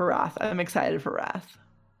I'm ready for Wrath. I'm excited for Wrath.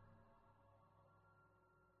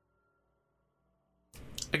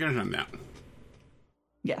 I can understand that.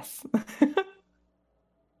 Yes. All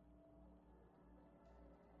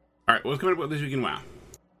right, what's coming up this week in WoW?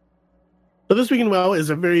 So this week in WoW is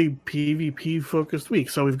a very PvP-focused week.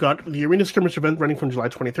 So we've got the Arena Skirmish event running from July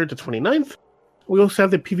 23rd to 29th. We also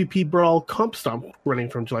have the PvP Brawl Comp Stomp running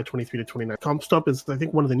from July 23 to 29th. Comp Stomp is, I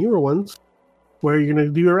think, one of the newer ones, where you're going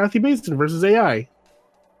to do Arathi Basin versus AI.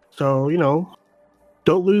 So,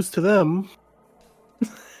 don't lose to them.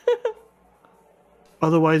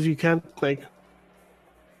 Otherwise, you can't,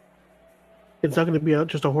 it's not going to be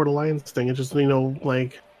just a Horde Alliance thing. It's just,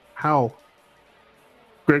 how?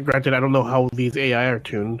 Granted, I don't know how these AI are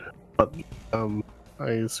tuned, but I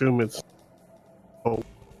assume it's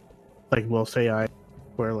like most AI,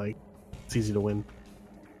 where it's easy to win.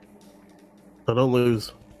 So don't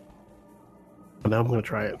lose. But now I'm going to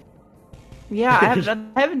try it. Yeah,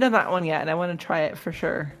 I haven't done that one yet, and I want to try it for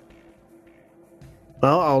sure.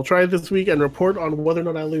 Well, I'll try it this week and report on whether or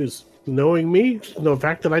not I lose. Knowing me, the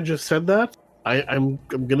fact that I just said that, I'm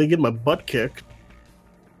going to get my butt kicked.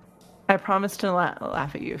 I promise to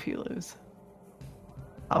laugh at you if you lose.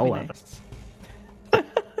 I'll be nice. I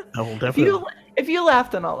will definitely. If you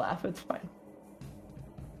laugh, then I'll laugh. It's fine.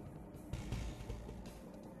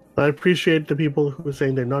 I appreciate the people who are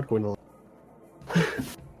saying they're not going to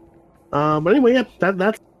laugh. But anyway, yeah,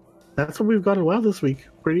 that's what we've got in WoW this week.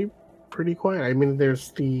 Pretty quiet. I mean,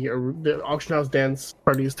 there's the auction house dance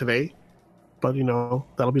parties today, but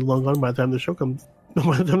that'll be long gone by the time the show comes.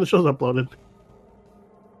 By the time the show's uploaded.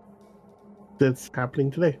 That's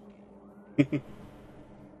happening today.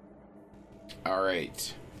 All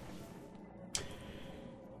right.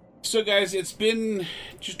 So, guys, it's been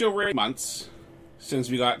just over 8 months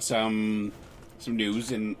since we got some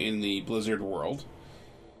news in the Blizzard world,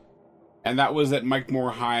 and that was that Mike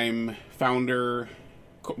Morhaime, one of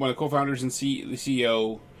the co-founders and the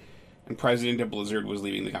CEO and president of Blizzard, was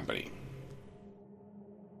leaving the company.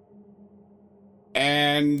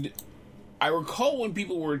 And I recall when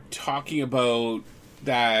people were talking about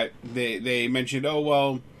that, they mentioned, oh,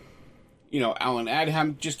 well, Alan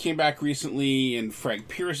Adham just came back recently, and Frank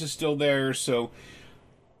Pierce is still there. So,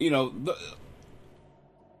 the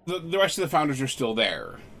rest of the founders are still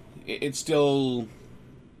there. It's still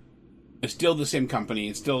the same company.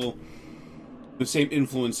 It's still the same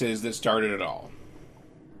influences that started it all.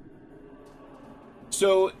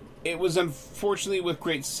 So it was unfortunately with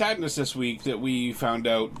great sadness this week that we found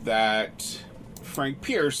out that Frank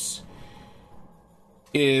Pierce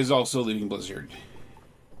is also leaving Blizzard.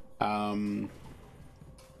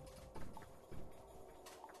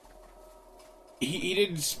 He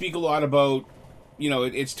did speak a lot about,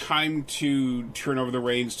 it's time to turn over the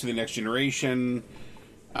reins to the next generation,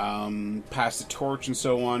 pass the torch and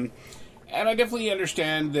so on. And I definitely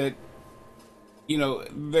understand that,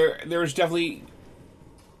 there's definitely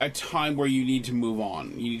a time where you need to move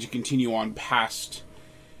on. You need to continue on past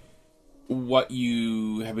what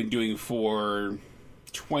you have been doing for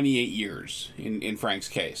 28 years in Frank's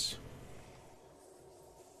case.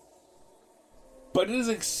 But it is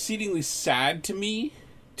exceedingly sad to me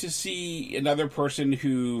to see another person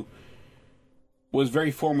who was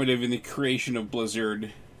very formative in the creation of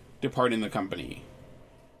Blizzard departing the company.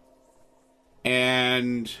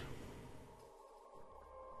 And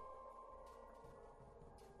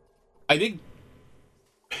I think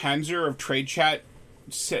Panzer of Trade Chat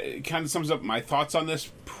kind of sums up my thoughts on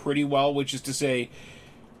this pretty well, which is to say,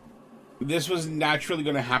 this was naturally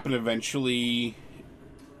going to happen eventually,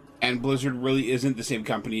 and Blizzard really isn't the same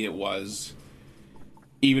company it was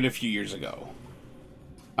even a few years ago.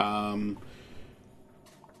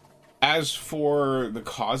 As for the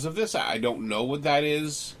cause of this, I don't know what that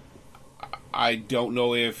is. I don't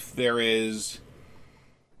know if there is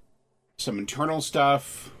some internal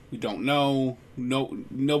stuff. We don't know.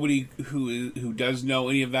 Nobody who does know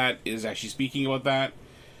any of that is actually speaking about that.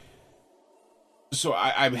 So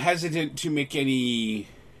I'm hesitant to make any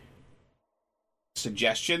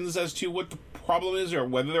suggestions as to what the problem is or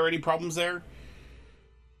whether there are any problems there.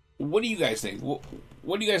 What do you guys think?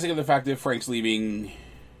 What do you guys think of the fact that Frank's leaving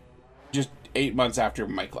just 8 months after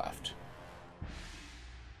Mike left?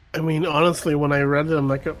 I mean, honestly, when I read it, I'm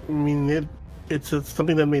like, it's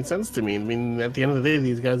something that made sense to me. I mean, at the end of the day,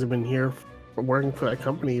 these guys have been here working for that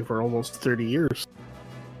company for almost 30 years.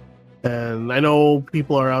 And I know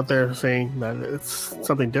people are out there saying that it's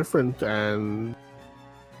something different and,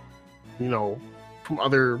 from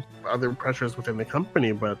other pressures within the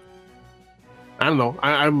company, but I don't know.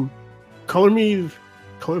 I'm color me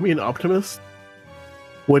an optimist,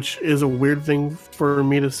 which is a weird thing for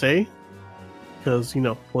me to say because,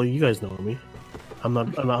 well, you guys know me. I'm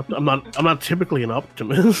not typically an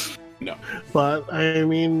optimist. No. But I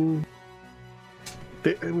mean,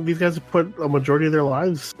 these guys have put a majority of their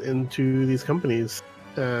lives into these companies,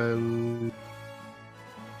 and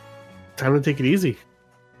time to take it easy.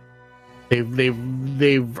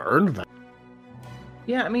 They've earned that.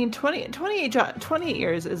 Yeah, I mean, 28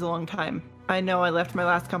 years is a long time. I know I left my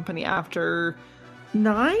last company after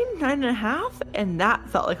 9 and a half, and that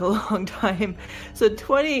felt like a long time. So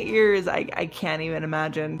 28 years, I can't even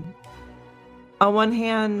imagine. On one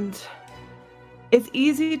hand, it's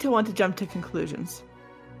easy to want to jump to conclusions.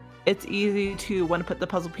 It's easy to want to put the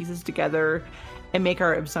puzzle pieces together and make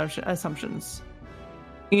our assumptions.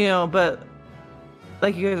 But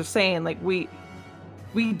like you guys are saying, like we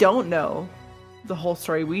don't know the whole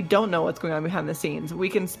story. We don't know what's going on behind the scenes. We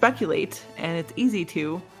can speculate, and it's easy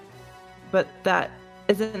to, but that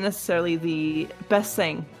isn't necessarily the best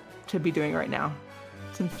thing to be doing right now,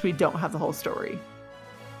 since we don't have the whole story.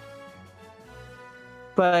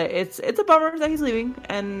 But it's a bummer that he's leaving,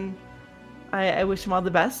 and I wish him all the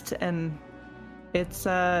best. And it's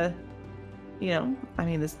I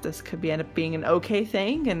mean, this could end up being an okay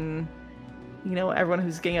thing, and everyone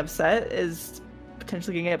who's getting upset is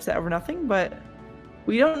potentially getting upset over nothing. But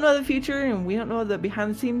we don't know the future, and we don't know the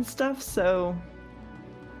behind the scenes stuff. So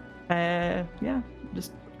I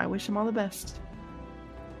wish him all the best.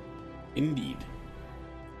 Indeed.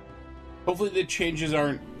 Hopefully the changes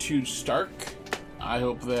aren't too stark. I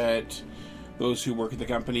hope that those who work at the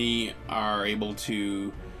company are able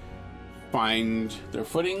to find their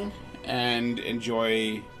footing and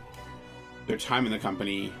enjoy their time in the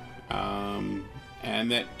company, and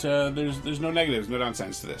that there's no negatives, no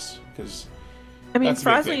nonsense to this. Because I mean,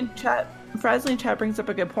 Frazzling Chat brings up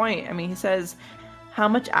a good point. I mean, he says, how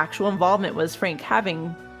much actual involvement was Frank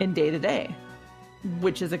having in day to day,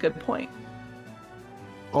 which is a good point.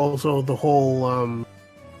 Also, the whole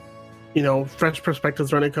fresh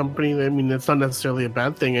perspectives running a company. I mean, it's not necessarily a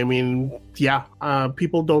bad thing. I mean,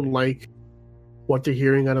 people don't like what they're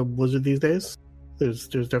hearing out of Blizzard these days. There's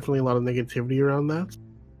definitely a lot of negativity around that,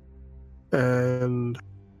 and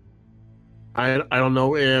I don't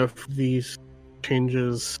know if these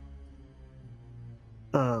changes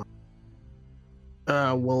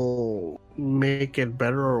will make it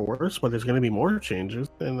better or worse, but there's going to be more changes,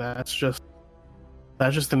 and that's just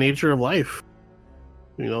the nature of life.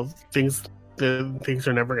 You know, things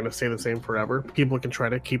are never going to stay the same forever. People can try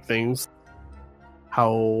to keep things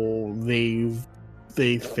how they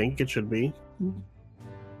think it should be,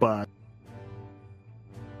 but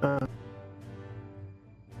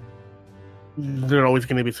they're always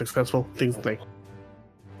going to be successful.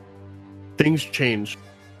 Things change,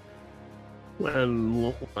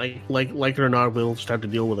 and like it or not, we'll just have to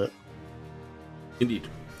deal with it. Indeed.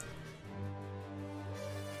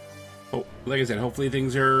 Oh, like I said, hopefully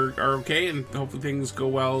things are okay, and hopefully things go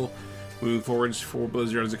well moving forwards for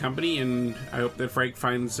Blizzard as a company, and I hope that Frank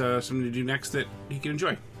finds something to do next that he can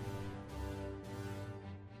enjoy.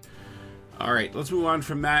 Alright, let's move on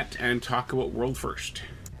from that and talk about World First.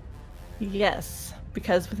 Yes,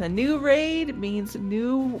 because with a new raid means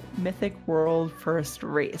new Mythic World First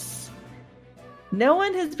race. No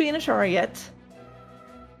one has been Ashara yet.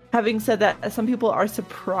 Having said that, some people are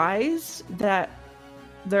surprised that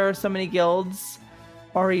there are so many guilds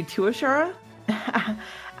already to Ashara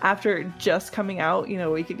after just coming out, a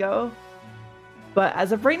week ago. But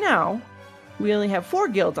as of right now, we only have 4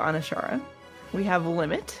 guilds on Ashara. We have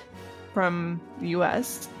Limit from the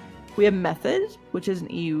US. We have Method, which is an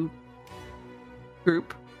EU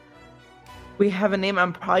group. We have a name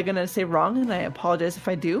I'm probably going to say wrong, and I apologize if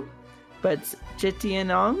I do, but it's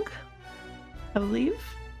Jitianong, I believe,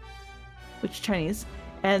 which is Chinese.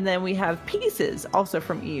 And then we have Pieces, also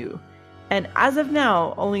from EU. And as of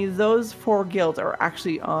now, only those 4 guilds are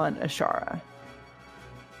actually on Ashara.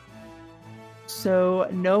 So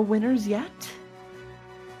no winners yet,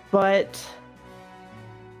 but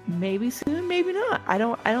maybe soon, maybe not. I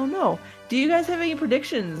don't know. Do you guys have any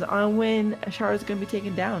predictions on when Ashara is going to be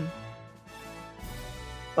taken down?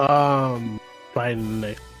 By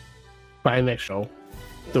next show,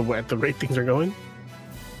 at the rate things are going.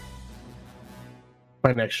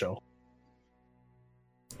 By next show.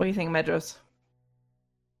 What do you think, Medros?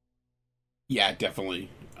 Yeah, definitely.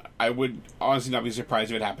 I would honestly not be surprised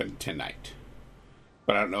if it happened tonight.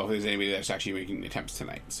 But I don't know if there's anybody that's actually making attempts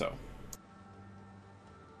tonight, so.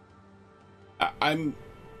 I'm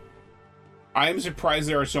surprised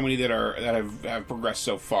there are so many that have progressed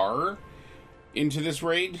so far into this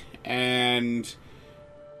raid, and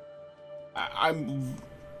I'm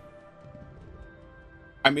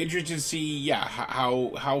interested to see,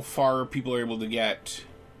 how far people are able to get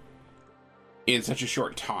in such a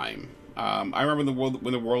short time. I remember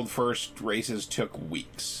when the world first races took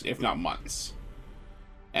weeks, if not months,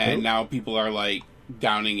 and now people are like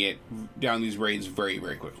down these raids very,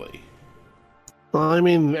 very quickly. Well, I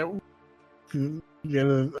mean,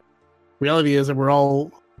 the reality is that we're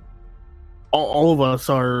all of us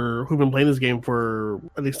who've been playing this game for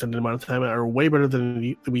an extended amount of time are way better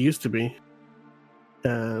than we used to be.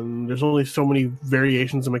 And there's only so many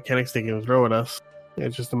variations of mechanics they can throw at us.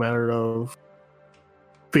 It's just a matter of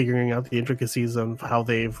figuring out the intricacies of how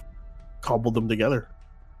they've cobbled them together.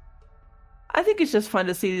 I think it's just fun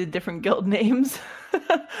to see the different guild names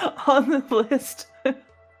on the list.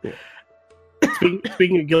 Yeah.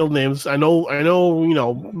 Speaking of guild names, I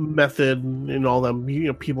know, Method and all them,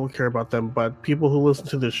 people care about them, but people who listen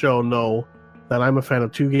to this show know that I'm a fan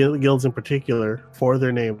of 2 guilds in particular for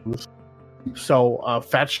their names. So,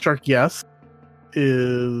 Fat Shark Yes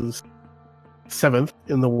is 7th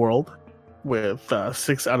in the world with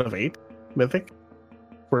 6 out of 8 Mythic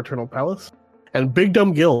for Eternal Palace. And Big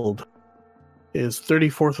Dumb Guild is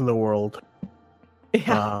 34th in the world.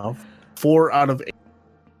 Yeah. 4 out of 8.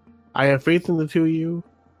 I have faith in the 2 of you.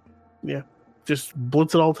 Yeah. Just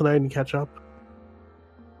blitz it all tonight and catch up.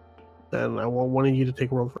 And I want one of you to take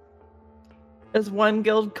World First. There's one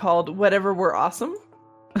guild called Whatever We're Awesome.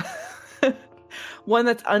 One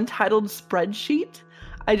that's Untitled Spreadsheet.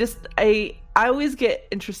 I always get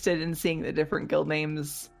interested in seeing the different guild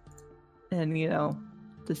names and,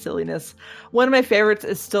 the silliness. One of my favorites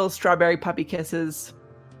is still Strawberry Puppy Kisses,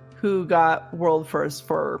 who got World First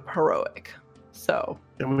for Heroic. So,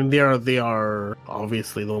 I mean, they are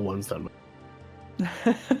obviously the ones that.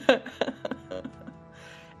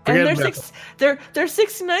 And they're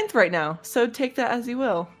 69th right now, so take that as you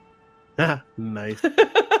will. Nice.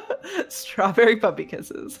 Strawberry Puppy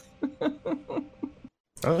Kisses.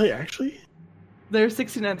 Are they actually? They're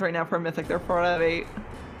 69th right now for Mythic. They're 4 out of 8.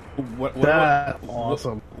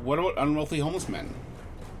 Awesome. What about Unwealthy Homeless Men?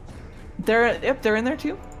 They're in there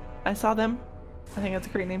too. I saw them. I think that's a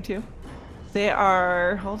great name too. They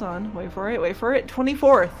are, hold on, wait for it,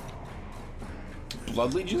 24th.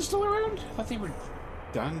 Blood Legion still around? I thought they were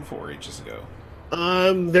done 4 ages ago.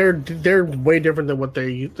 They're way different than what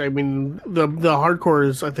they. I mean, the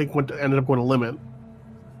hardcores I think ended up going to Limit,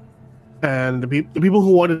 and the people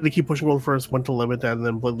who wanted to keep pushing World First went to Limit, and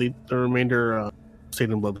then the remainder stayed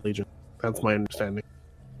in Blood Legion. That's my understanding.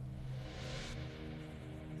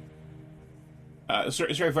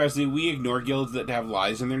 Sorry, Faz, did we ignore guilds that have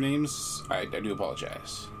lies in their names? I do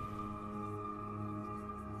apologize.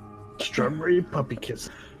 Strawberry Puppy Kiss.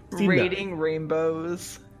 Raiding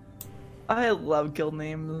Rainbows. I love guild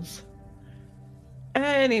names.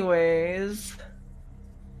 Anyways,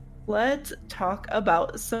 let's talk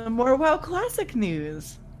about some more WoW Classic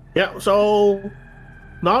news. Yeah, so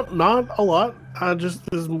not a lot. Just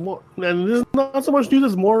there's more, and there's not so much news.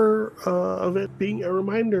 There's more of it being a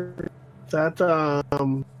reminder that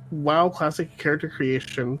WoW Classic character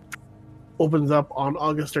creation opens up on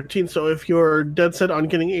August 13th. So if you're dead set on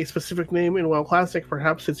getting a specific name in WoW Classic,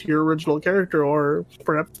 perhaps it's your original character, or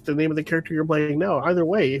perhaps the name of the character you're playing now. Either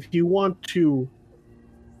way, if you want to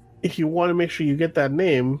make sure you get that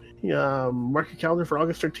name, mark your calendar for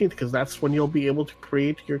August 13th, because that's when you'll be able to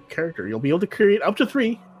create your character. You'll be able to create up to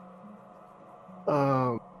 3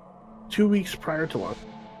 2 weeks prior to launch.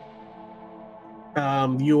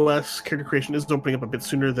 The US character creation is opening up a bit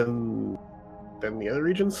sooner than the other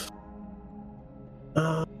regions.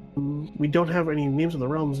 We don't have any names in the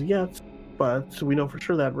realms yet, but we know for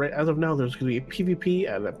sure that right as of now there's going to be a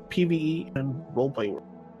PvP and a PvE and role-playing.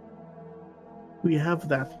 We have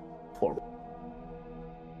that forward.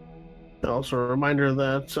 Also a reminder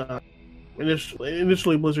that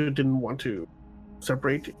initially Blizzard didn't want to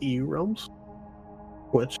separate EU realms,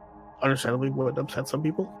 which understandably would upset some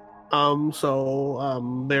people.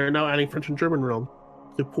 So they're now adding French and German realm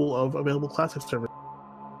to the pool of available classic servers.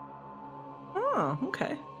 Oh,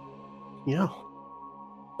 okay. Yeah.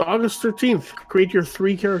 August 13th, create your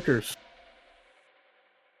 3 characters.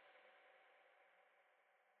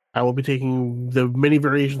 I will be taking the many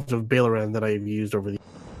variations of Baleran that I've used over the...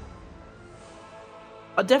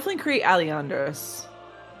 I'll definitely create Aleandros.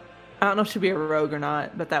 I don't know if she'll be a rogue or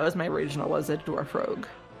not, but that was my original, was a dwarf rogue.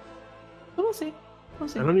 But we'll see. We'll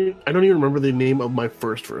see. I don't even remember the name of my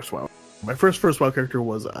first WoW. My first WoW character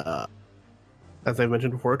was, as I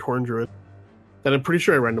mentioned before, a Tauren Druid. That I'm pretty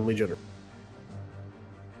sure I randomly generated.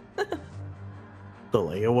 So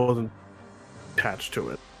like, it wasn't attached to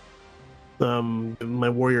it. My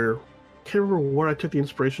warrior, I can't remember where I took the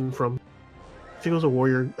inspiration from. I think it was a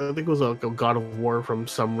warrior. I think it was a god of war from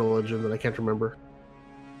some religion that I can't remember.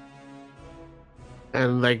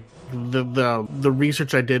 And like the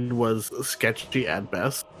research I did was sketchy at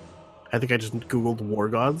best. I think I just googled war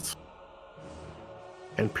gods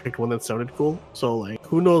and picked one that sounded cool. So like,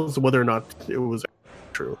 who knows whether or not it was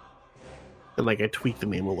true? And like, I tweaked the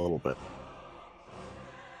name a little bit.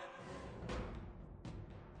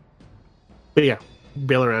 But yeah,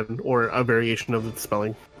 Baleran, or a variation of the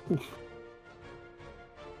spelling.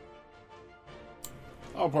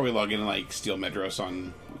 I'll probably log in and like steal Medros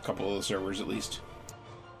on a couple of the servers at least.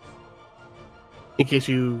 In case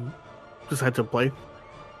you decide to play?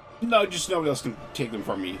 No, just nobody else can take them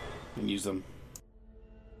from me and use them.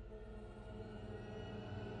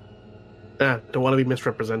 Don't want to be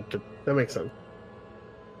misrepresented. That makes sense.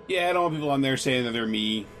 Yeah, I don't want people on there saying that they're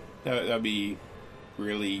me. That'd be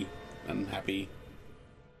really unhappy.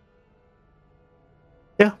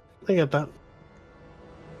 Yeah, I get that.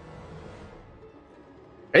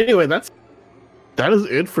 Anyway, that is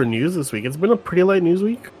it for news this week. It's been a pretty light news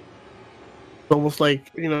week. Almost like,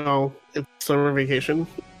 it's summer vacation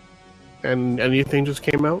and anything just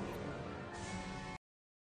came out.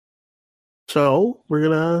 So, we're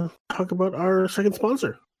going to talk about our second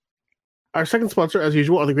sponsor. Our second sponsor, as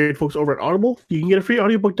usual, are the great folks over at Audible. You can get a free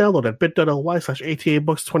audiobook download at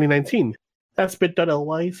bit.ly/ATABooks2019. That's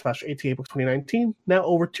bit.ly/ATABooks2019. Now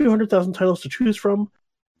over 200,000 titles to choose from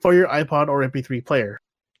for your iPod or MP3 player.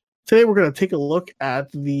 Today we're going to take a look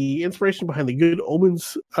at the inspiration behind the Good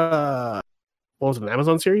Omens, what was it, an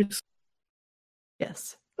Amazon series?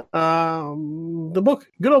 Yes. The book,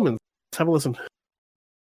 Good Omens. Let's have a listen.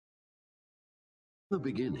 The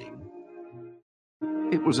beginning.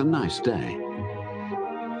 It was a nice day.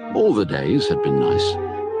 All the days had been nice.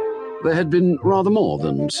 There had been rather more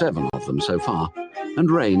than 7 of them so far, and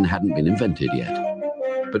rain hadn't been invented yet.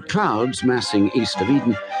 But clouds massing east of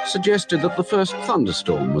Eden suggested that the first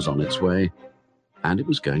thunderstorm was on its way, and it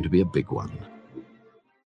was going to be a big one.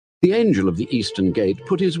 The angel of the eastern gate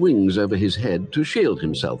put his wings over his head to shield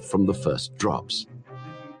himself from the first drops.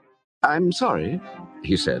 "I'm sorry,"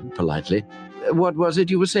 he said politely. "What was it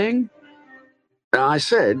you were saying?" "I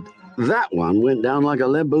said, that one went down like a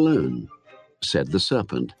lead balloon." said the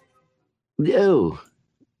serpent. "Oh,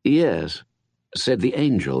 yes," said the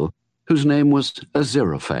angel, whose name was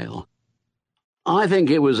Aziraphale. "I think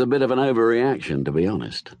it was a bit of an overreaction, to be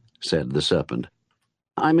honest," said the serpent.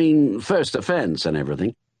 "I mean, first offense and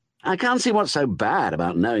everything. I can't see what's so bad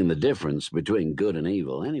about knowing the difference between good and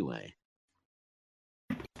evil, anyway."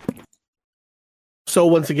 So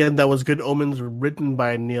once again, that was Good Omens, written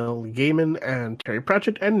by Neil Gaiman and Terry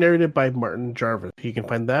Pratchett, and narrated by Martin Jarvis. You can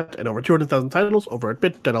find that and over 200,000 titles over at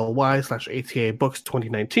bit.ly/ATA Books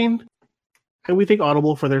 2019. And we thank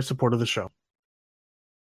Audible for their support of the show.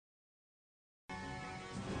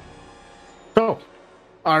 So,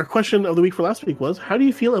 our question of the week for last week was, how do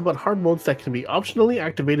you feel about hard modes that can be optionally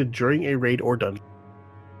activated during a raid or dungeon?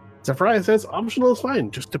 Zephyriah says, optional is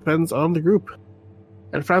fine, just depends on the group.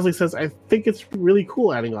 And Frasley says, I think it's really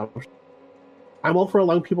cool adding options. I'm all for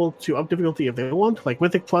allowing people to up difficulty if they want, like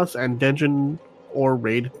Mythic Plus and Dungeon or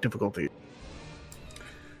Raid difficulty.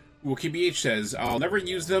 WookieBH says, I'll never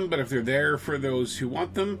use them, but if they're there for those who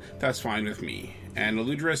want them, that's fine with me. And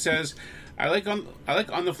Eludra says, I like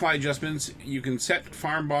on-the-fly adjustments. You can set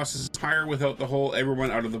farm bosses higher without the whole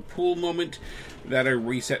everyone out of the pool moment that a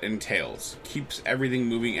reset entails. Keeps everything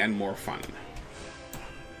moving and more fun.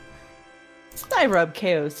 Styrub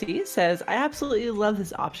KOC says, I absolutely love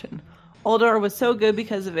this option. Uldor was so good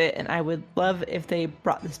because of it, and I would love if they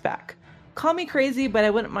brought this back. Call me crazy, but I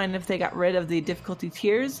wouldn't mind if they got rid of the difficulty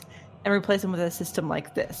tiers and replace them with a system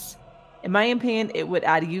like this. In my opinion, it would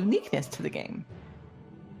add uniqueness to the game.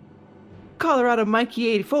 Colorado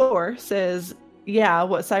Mikey84 says, yeah,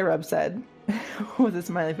 what Cyrub said, with a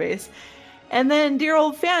smiley face. And then dear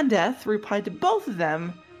old Fan Death replied to both of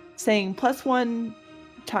them, saying +1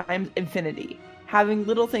 times infinity. Having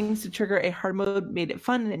little things to trigger a hard mode made it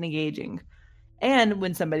fun and engaging. And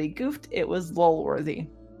when somebody goofed, it was lol worthy.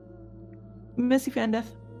 Missy Fan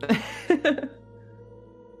Death.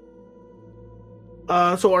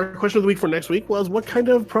 So our question of the week for next week was, what kind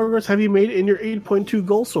of progress have you made in your 8.2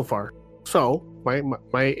 goals so far? So my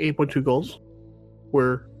 8.2 goals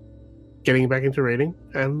were getting back into raiding,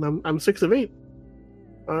 and I'm 6 of 8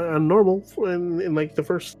 on normal in like the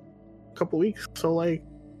first couple weeks. So like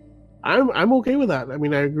I'm okay with that. I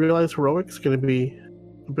mean, I realize heroic's going to be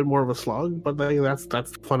a bit more of a slog, but like,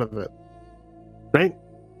 that's the fun of it, right?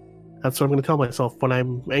 That's what I'm going to tell myself when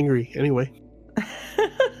I'm angry. Anyway.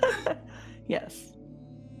 Yes.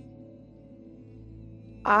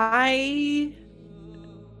 I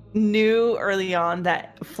knew early on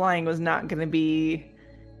that flying was not going to be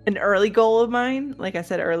an early goal of mine, like I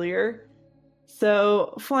said earlier.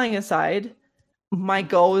 So, flying aside, my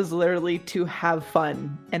goal is literally to have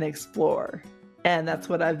fun and explore. And that's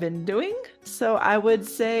what I've been doing. So, I would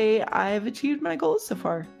say I've achieved my goals so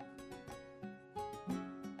far.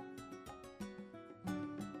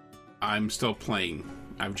 I'm still playing.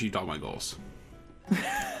 I've achieved all my goals.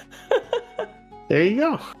 There you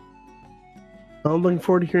go. I'm looking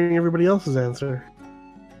forward to hearing everybody else's answer.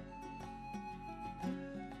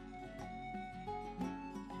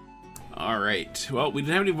 All right. Well, we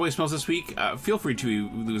didn't have any voicemails this week. Feel free to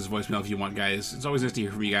lose a voicemail if you want, guys. It's always nice to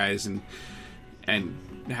hear from you guys and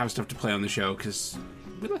have stuff to play on the show, because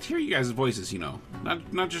we like to hear you guys' voices. You know,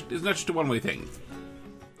 it's not just a one-way thing.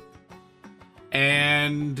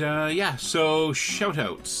 And yeah, so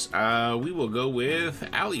shout-outs. We will go with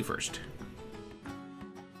Allie first.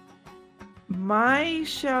 My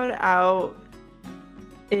shout out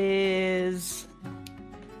is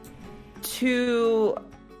to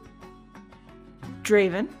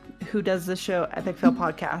Draven, who does the show Epic Fail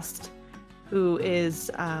Podcast, who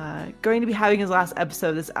is going to be having his last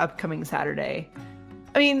episode this upcoming Saturday.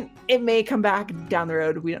 I mean, it may come back down the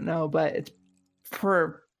road, we don't know, but it's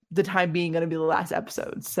for the time being going to be the last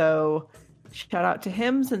episode. So shout out to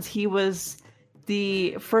him, since he was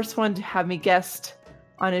the first one to have me guest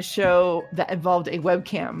on his show that involved a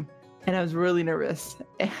webcam, and I was really nervous,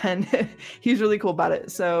 and he's really cool about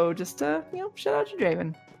it. So just shout out to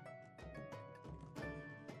Draven.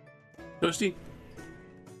 Toasty?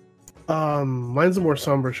 Mine's a more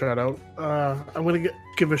somber shout out. I'm gonna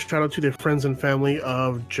give a shout out to the friends and family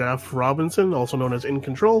of Jeff Robinson, also known as In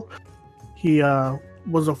Control. He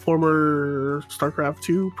was a former StarCraft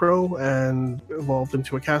 2 pro and evolved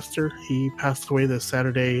into a caster. He passed away this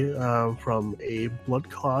Saturday from a blood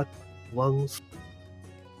clot in lungs.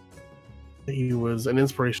 He was an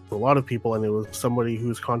inspiration to a lot of people, and it was somebody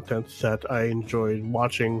whose content that I enjoyed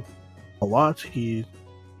watching a lot. He's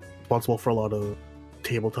responsible for a lot of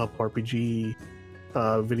tabletop RPG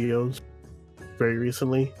videos very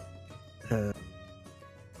recently.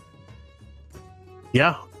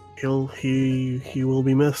 Yeah. He will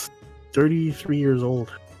be missed. 33 years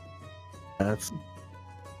old. That's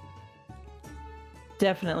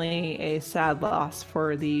definitely a sad loss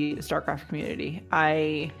for the StarCraft community.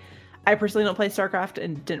 I personally don't play StarCraft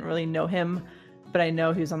and didn't really know him, but I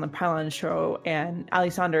know he was on the Pylon show, and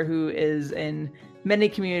Alexander, who is in many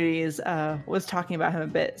communities, was talking about him a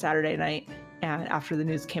bit Saturday night and after the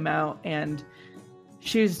news came out, and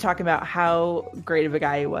she was talking about how great of a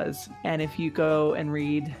guy he was. And if you go and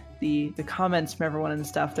read the comments from everyone and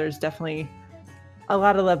stuff, there's definitely a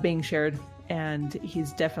lot of love being shared, and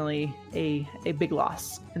he's definitely a big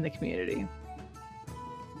loss in the community.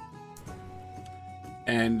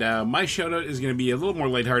 And my shout out is going to be a little more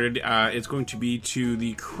lighthearted. It's going to be to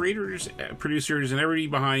the creators, producers, and everybody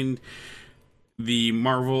behind the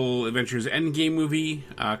Marvel Adventures Endgame movie.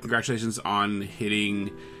 Congratulations on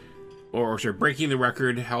hitting, breaking the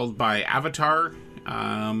record held by Avatar.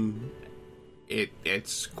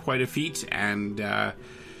 It's quite a feat, and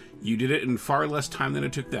you did it in far less time than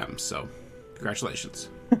it took them. So, congratulations.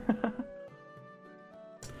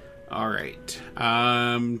 All right.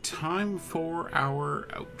 Time for our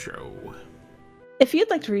outro. If you'd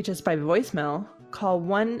like to reach us by voicemail, call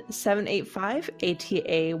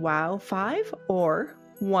 1-785-ATA-WOW5 or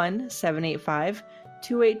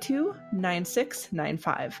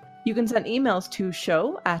 1-785-282-9695. You can send emails to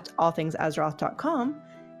show@allthingsazeroth.com.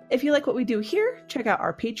 If you like what we do here, check out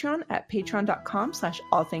our Patreon at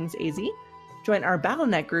patreon.com/allthingsaz. Join our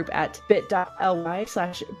BattleNet group at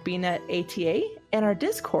bit.ly/bnetata and our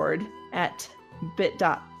Discord at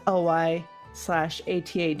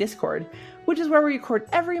bit.ly/ATA Discord, which is where we record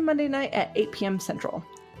every Monday night at 8 p.m. Central.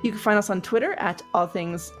 You can find us on Twitter at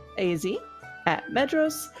allthingsaz, at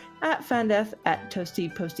Medros, at Fandeth, at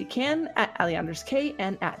ToastyPostyCan, at AliandersK,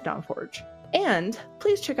 and at Dawnforge. And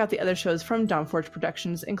please check out the other shows from Dawnforge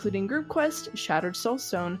Productions, including Group Quest, Shattered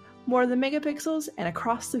Soulstone, More Than Megapixels, and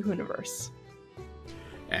Across the Hooniverse.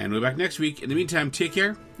 And we'll be back next week. In the meantime, take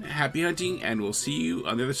care, happy hunting, and we'll see you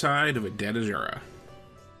on the other side of a dead Azura.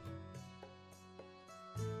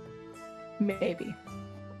 Maybe.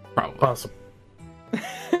 Probably. awesome.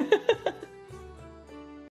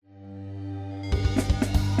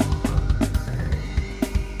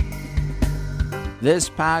 This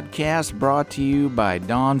podcast brought to you by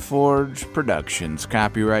Dawnforge Productions,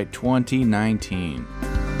 copyright 2019.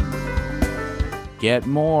 Get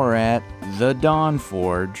more at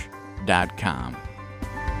thedawnforge.com.